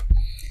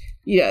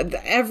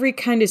 every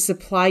kind of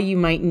supply you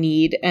might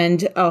need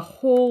and a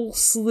whole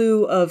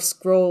slew of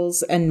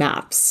scrolls and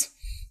maps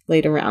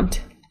laid around.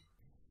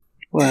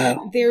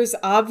 Wow. There's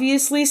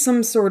obviously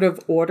some sort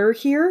of order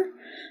here,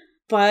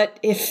 but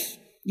if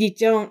you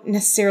don't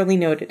necessarily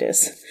know what it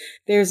is.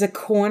 There's a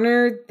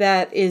corner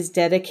that is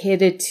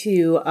dedicated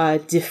to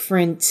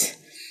different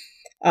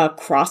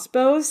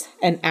crossbows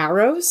and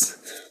arrows,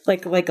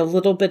 like a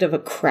little bit of a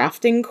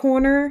crafting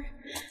corner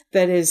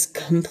that is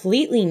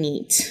completely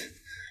neat.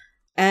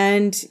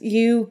 And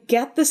you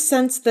get the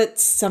sense that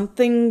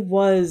something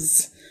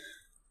was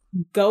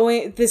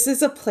going... This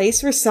is a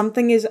place where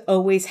something is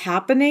always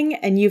happening,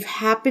 and you've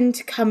happened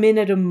to come in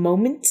at a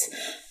moment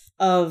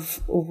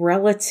of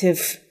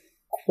relative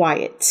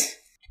quiet.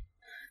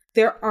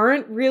 There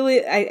aren't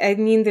really... I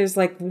mean, there's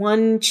like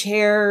one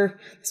chair.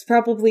 There's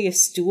probably a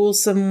stool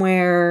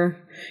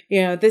somewhere.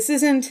 This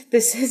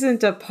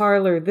isn't a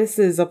parlor. This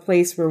is a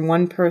place where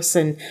one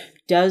person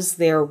does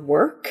their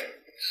work.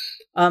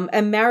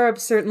 And Marab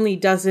certainly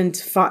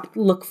doesn't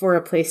look for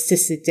a place to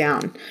sit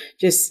down.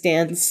 Just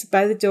stands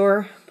by the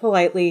door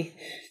politely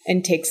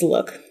and takes a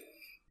look.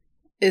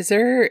 Is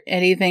there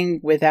anything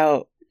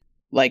without,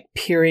 like,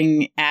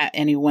 peering at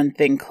any one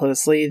thing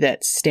closely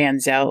that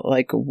stands out,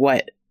 like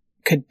what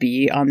could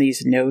be on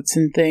these notes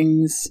and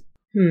things?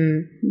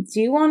 Do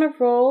you want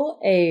to roll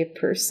a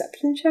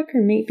perception check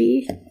or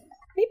maybe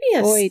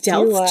a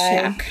stealth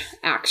check,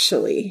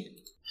 actually?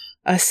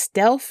 A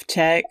stealth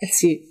check?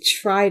 As you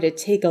try to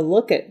take a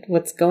look at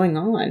what's going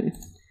on.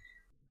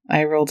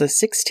 I rolled a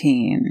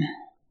 16.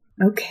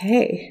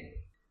 Okay.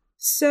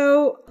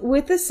 So,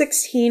 with a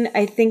 16,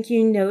 I think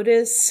you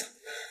notice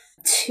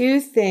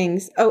two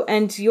things. Oh,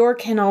 and Yor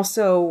can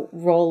also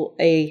roll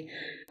a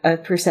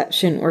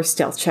perception or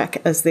stealth check,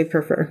 as they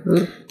prefer,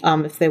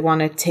 if they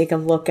want to take a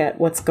look at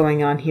what's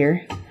going on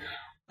here.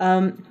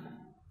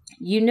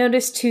 You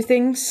notice two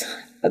things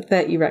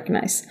that you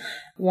recognize.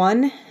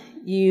 One,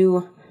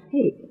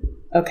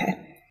 okay,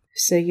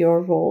 so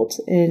Yor rolled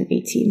an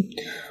 18.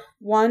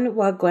 One,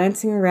 while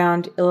glancing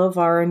around,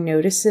 Ilavara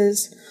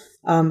notices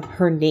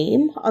her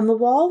name on the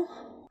wall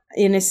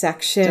in a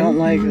section. Don't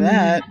like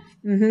that.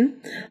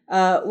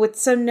 With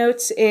some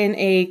notes in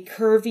a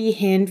curvy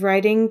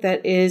handwriting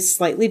that is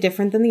slightly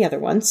different than the other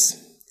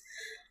ones.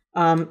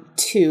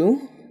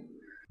 Two,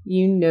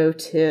 you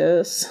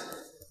notice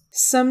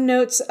some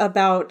notes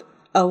about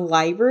a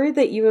library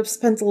that you have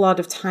spent a lot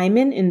of time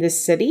in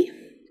this city,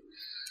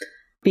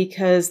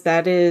 because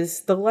that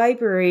is the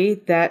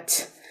library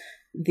that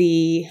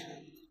the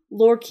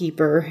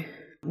lorekeeper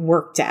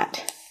worked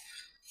at.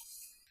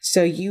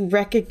 So you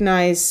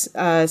recognize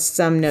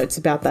some notes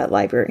about that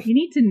library. You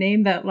need to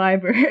name that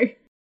library.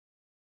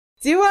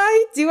 Do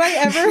I? Do I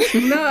ever?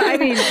 No, I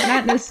mean,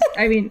 not necessarily.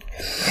 I mean,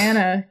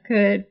 Anna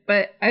could,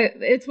 but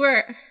it's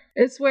where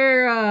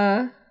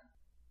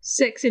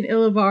Six and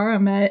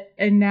Ilavara met,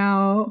 and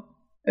now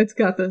it's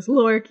got this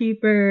lore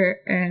keeper,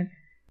 and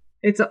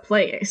it's a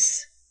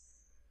place.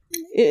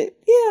 It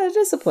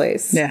is a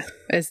place. Yeah,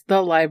 it's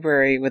the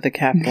library with a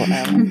capital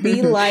L.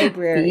 The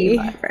library. The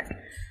library.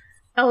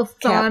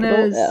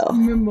 Elthana's L.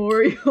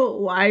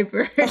 Memorial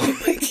Library. Oh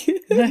my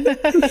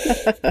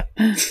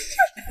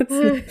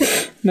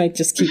god. Might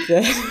just keep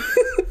that.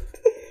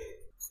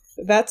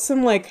 That's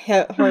some like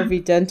Harvey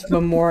Dent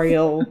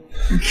Memorial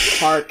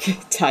Park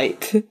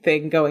type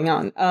thing going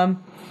on.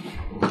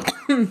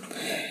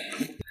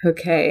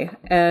 Okay,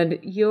 and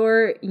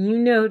you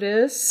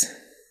notice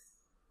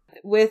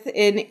with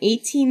an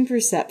 18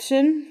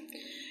 perception,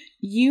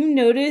 you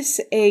notice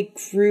a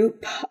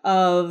group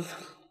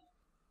of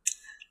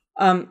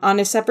on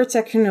a separate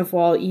section of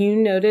wall, you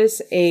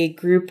notice a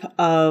group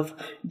of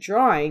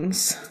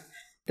drawings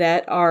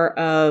that are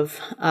of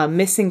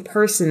missing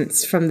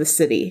persons from the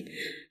city.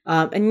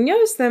 And you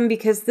notice them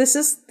because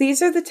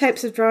these are the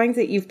types of drawings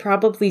that you've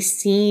probably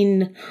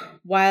seen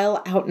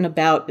while out and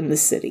about in the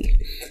city.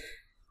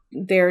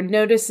 They're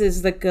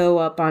notices that go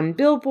up on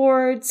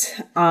billboards,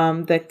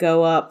 that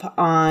go up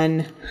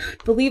on, I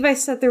believe I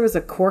said there was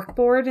a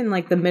corkboard in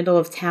like the middle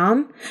of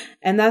town,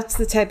 and that's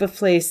the type of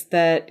place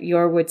that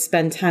Yor would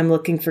spend time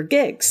looking for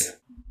gigs.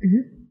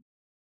 Mm-hmm.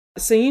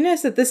 So you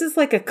notice that this is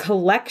like a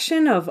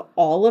collection of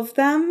all of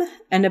them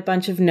and a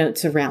bunch of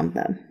notes around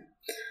them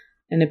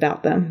and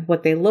about them,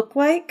 what they look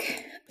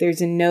like.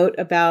 There's a note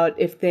about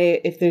if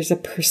there's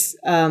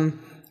a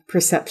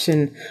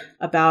perception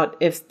about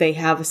if they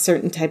have a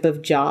certain type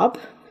of job,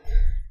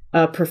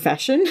 a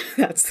profession,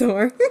 that's the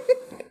word.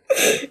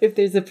 If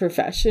there's a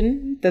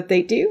profession that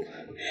they do,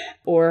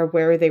 or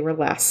where they were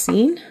last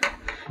seen.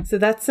 So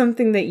that's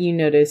something that you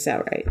notice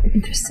outright.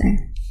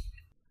 Interesting.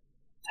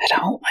 I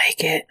don't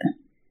like it.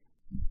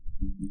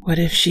 What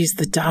if she's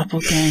the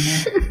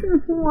doppelganger?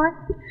 What?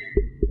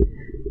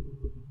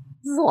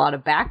 This is a lot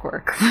of back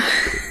work.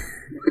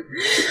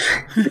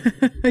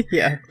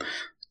 Yeah,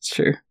 it's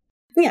true.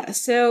 Yeah,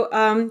 so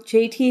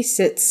JT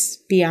sits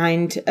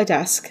behind a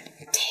desk,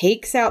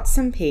 takes out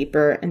some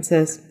paper, and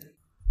says,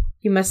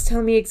 "You must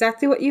tell me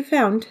exactly what you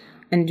found,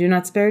 and do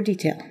not spare a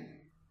detail."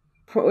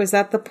 Was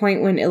that the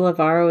point when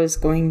Ilivaro is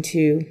going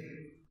to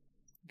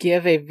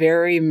give a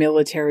very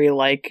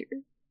military-like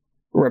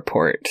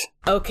report?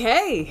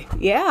 Okay,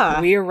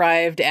 yeah. We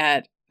arrived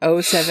at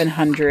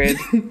 0700.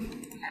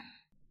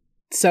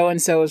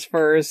 So-and-so's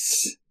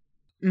first.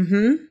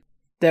 Mm-hmm.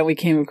 Then we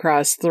came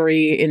across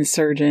 3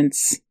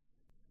 insurgents.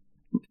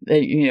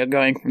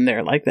 Going from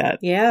there like that.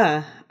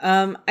 Yeah.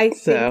 I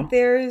think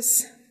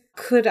there's...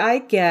 Could I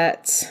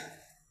get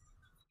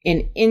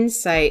an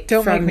insight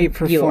Don't from make me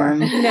perform.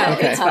 No,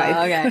 Okay. it's fine.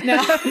 Okay. No.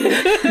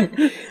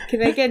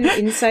 Can I get an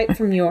insight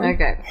from your?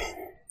 Okay.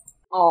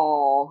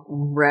 Oh,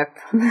 rip.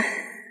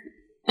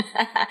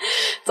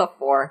 It's a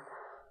 4.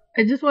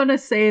 I just want to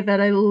say that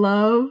I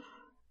love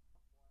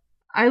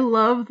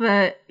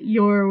that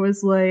Yor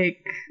was like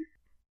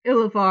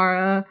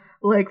Ilivara,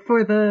 like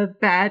for the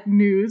bad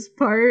news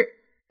part,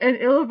 and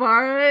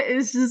Ilivara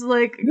is just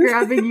like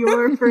grabbing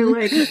Yor for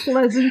like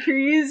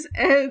pleasantries,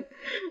 and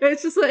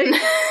it's just like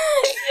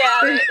Yeah,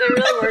 they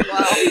really work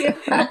well.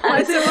 the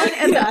pleasant one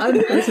and the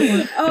unpleasant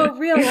one. Oh,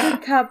 real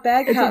good cop,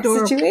 bad It's cop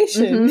adorable.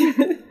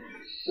 situation.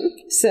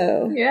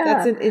 So Yeah.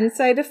 that's an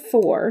insight of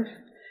 4.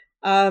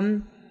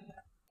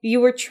 You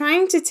were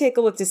trying to take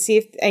a look to see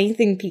if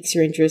anything piques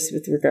your interest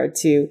with regard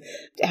to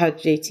how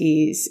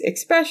JT's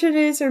expression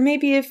is, or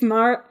maybe if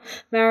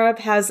Marab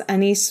has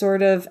any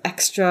sort of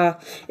extra,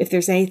 if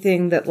there's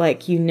anything that,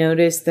 like, you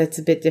notice that's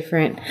a bit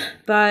different.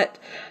 But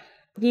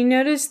you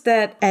notice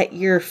that at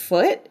your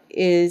foot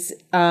is,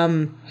 how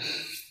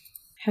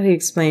do you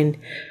explain?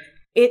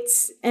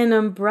 It's an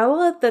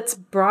umbrella that's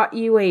brought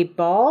you a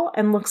ball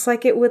and looks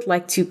like it would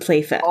like to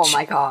play fetch. Oh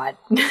my god.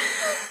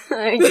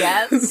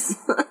 Yes.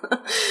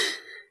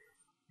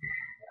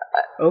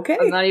 Okay.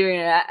 I'm not even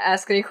gonna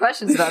ask any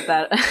questions about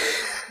that.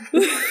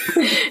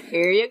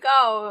 Here you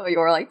go.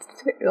 Yor like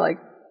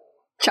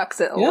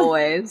chucks it a little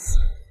ways.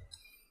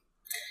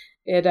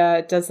 It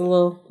does a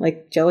little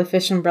like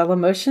jellyfish umbrella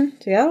motion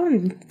to go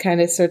and kind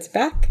of starts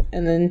back,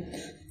 and then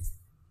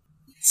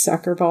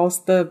soccer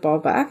balls the ball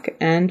back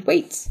and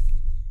waits.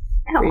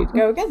 Ready to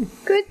go again.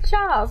 Good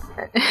job.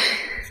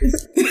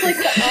 It's like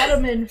the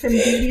ottoman from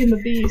Beauty and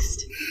the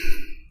Beast,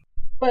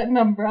 but an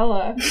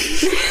umbrella.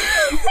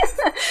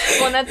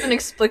 Well, that's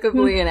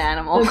inexplicably an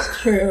animal.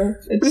 That's true.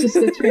 It's just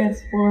a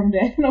transformed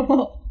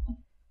animal.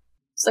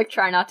 It's like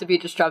try not to be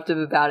disruptive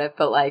about it,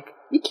 but like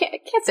you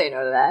can't say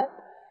no to that.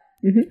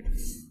 Mm-hmm.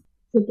 It's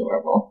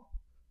adorable.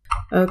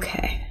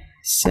 Okay,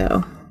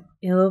 so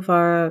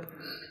Ilivara.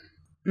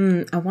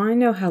 I want to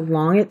know how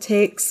long it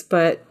takes,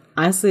 but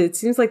honestly, it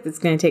seems like it's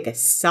going to take a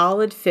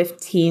solid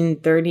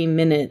 15-30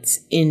 minutes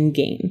in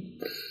game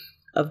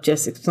of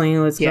just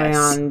explaining what's going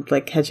on,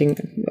 like catching.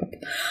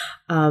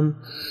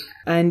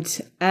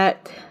 And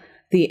at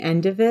the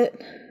end of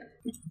it,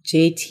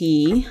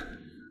 JT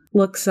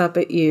looks up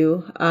at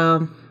you,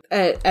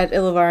 at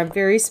Ilivara, and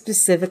very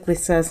specifically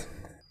says,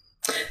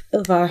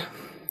 "Ilivara,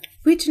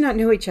 we do not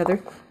know each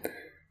other,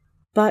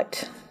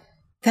 but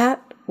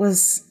that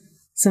was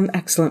some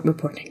excellent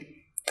reporting.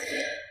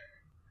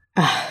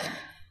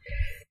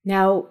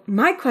 Now,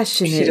 my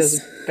question is..." She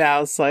does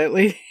bow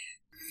slightly.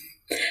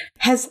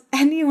 "Has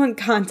anyone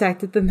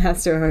contacted the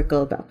Master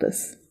Oracle about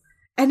this?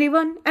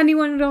 Anyone?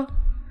 Anyone at all?"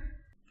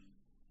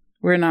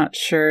 We're not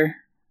sure.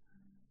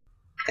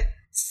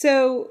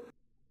 So...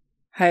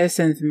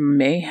 Hyacinth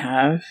may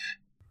have.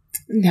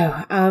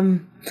 No,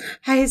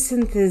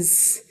 Hyacinth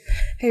is...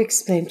 I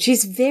explain.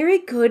 She's very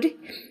good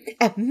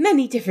at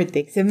many different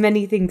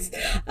things,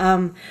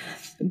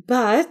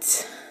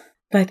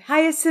 But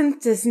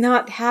Hyacinth does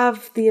not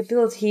have the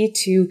ability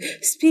to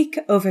speak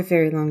over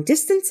very long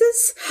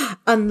distances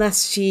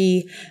unless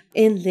she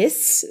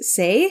enlists,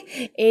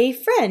 say, a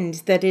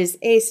friend that is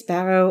a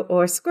sparrow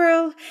or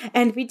squirrel,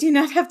 and we do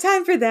not have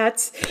time for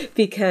that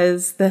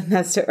because the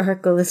Master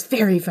Oracle is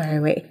very far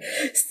away.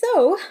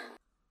 So,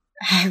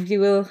 you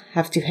will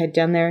have to head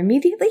down there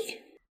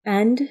immediately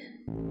and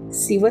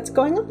see what's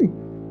going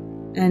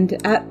on. And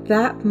at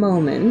that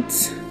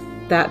moment...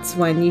 that's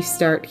when you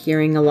start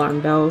hearing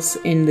alarm bells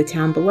in the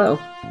town below.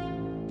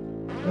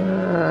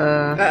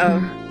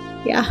 Uh-oh.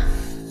 Yeah.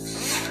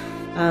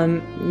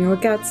 You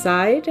look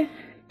outside,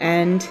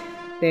 and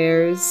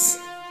there's...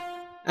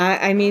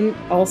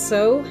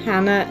 also,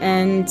 Hannah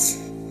and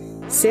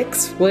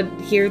Six would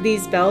hear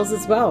these bells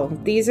as well.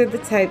 These are the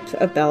type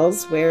of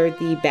bells where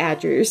the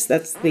Badgers,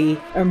 that's the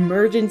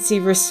emergency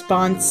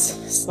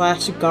response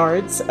 /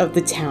 guards of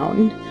the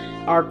town,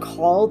 are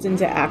called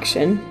into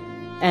action.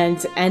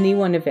 And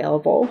anyone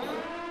available.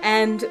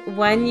 And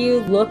when you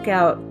look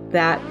out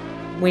that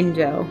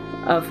window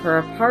of her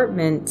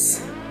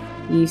apartment,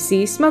 you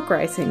see smoke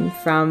rising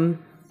from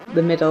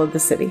the middle of the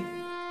city.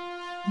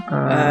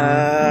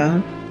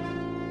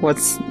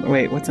 What's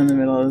in the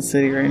middle of the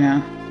city right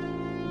now?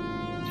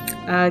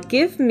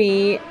 Give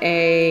me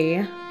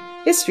a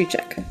history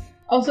check.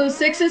 Also,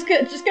 Six is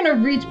just gonna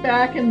reach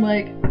back and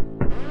like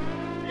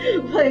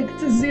like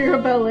to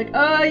Zerabel, like,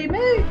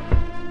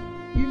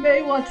 you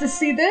may want to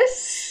see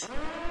this.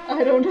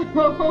 I don't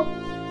know.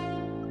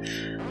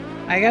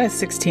 I got a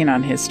 16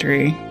 on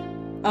history.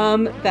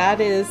 That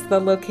is the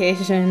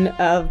location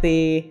of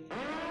the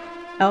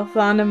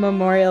Alphana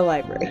Memorial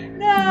Library.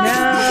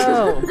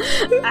 No!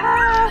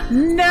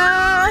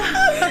 No!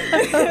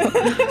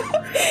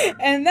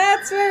 And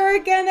that's where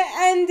we're gonna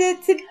end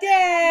it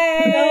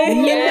today!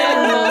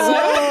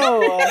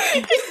 No!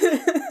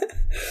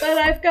 But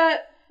I've got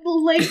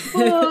late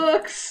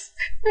books.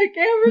 I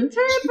can't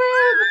return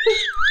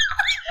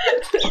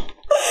them.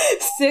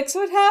 6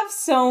 would have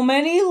so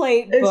many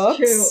late books.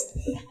 True.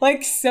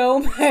 Like, so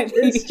many.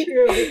 It's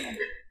true.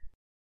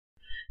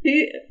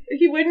 He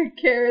wouldn't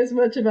care as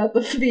much about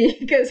the fee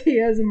because he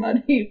has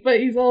money, but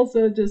he's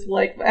also just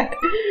like that.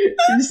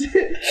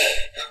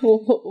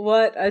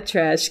 What a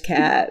trash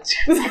cat.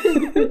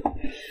 That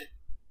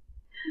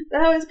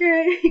was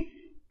great.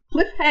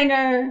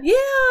 Cliffhanger.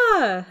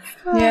 Yeah!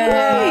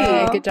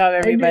 Yay! Good job,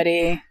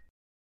 everybody.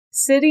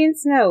 City and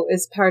Snow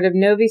is part of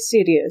Novi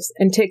Studios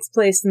and takes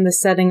place in the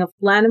setting of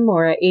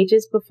Lanamora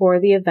ages before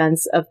the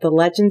events of the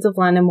Legends of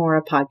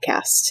Lanamora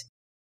podcast.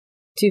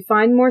 To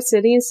find more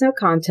City and Snow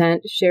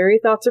content, share your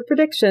thoughts or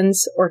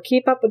predictions, or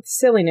keep up with the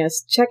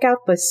silliness, check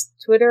out the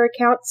Twitter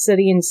account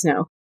City and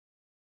Snow.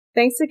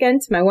 Thanks again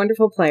to my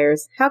wonderful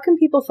players. How can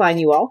people find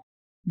you all?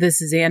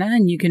 This is Anna,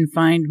 and you can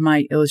find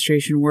my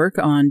illustration work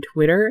on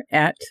Twitter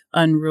at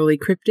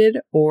unrulycryptid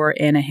or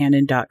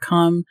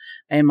annahannon.com.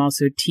 I am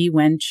also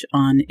twench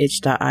on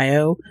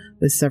itch.io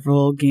with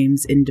several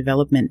games in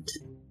development.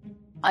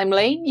 I'm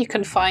Lane. You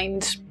can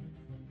find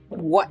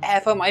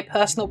whatever my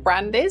personal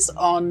brand is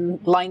on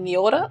Line the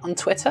Order on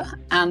Twitter,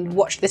 and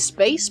watch this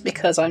space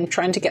because I'm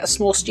trying to get a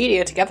small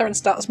studio together and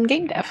start some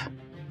game dev.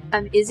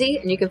 I'm Izzy,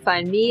 and you can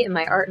find me and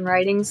my art and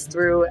writings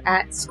through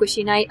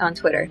 @SquishyNight on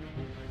Twitter.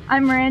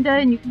 I'm Miranda,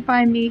 and you can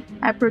find me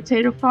at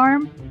Potato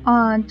Farm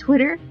on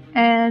Twitter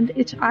and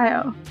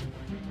itch.io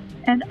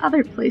and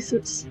other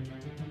places.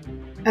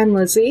 I'm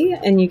Lizzie,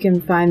 and you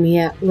can find me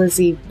at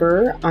Lizzie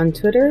Burr on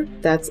Twitter.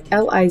 That's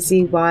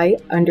LIZY_BR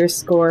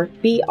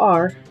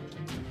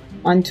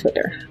on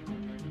Twitter.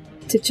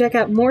 To check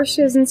out more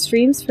shows and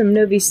streams from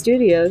Novi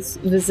Studios,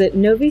 visit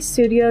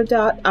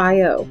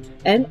novistudio.io.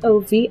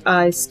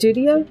 NOVI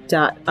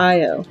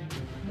studio.io.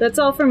 That's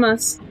all from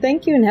us.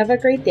 Thank you and have a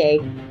great day.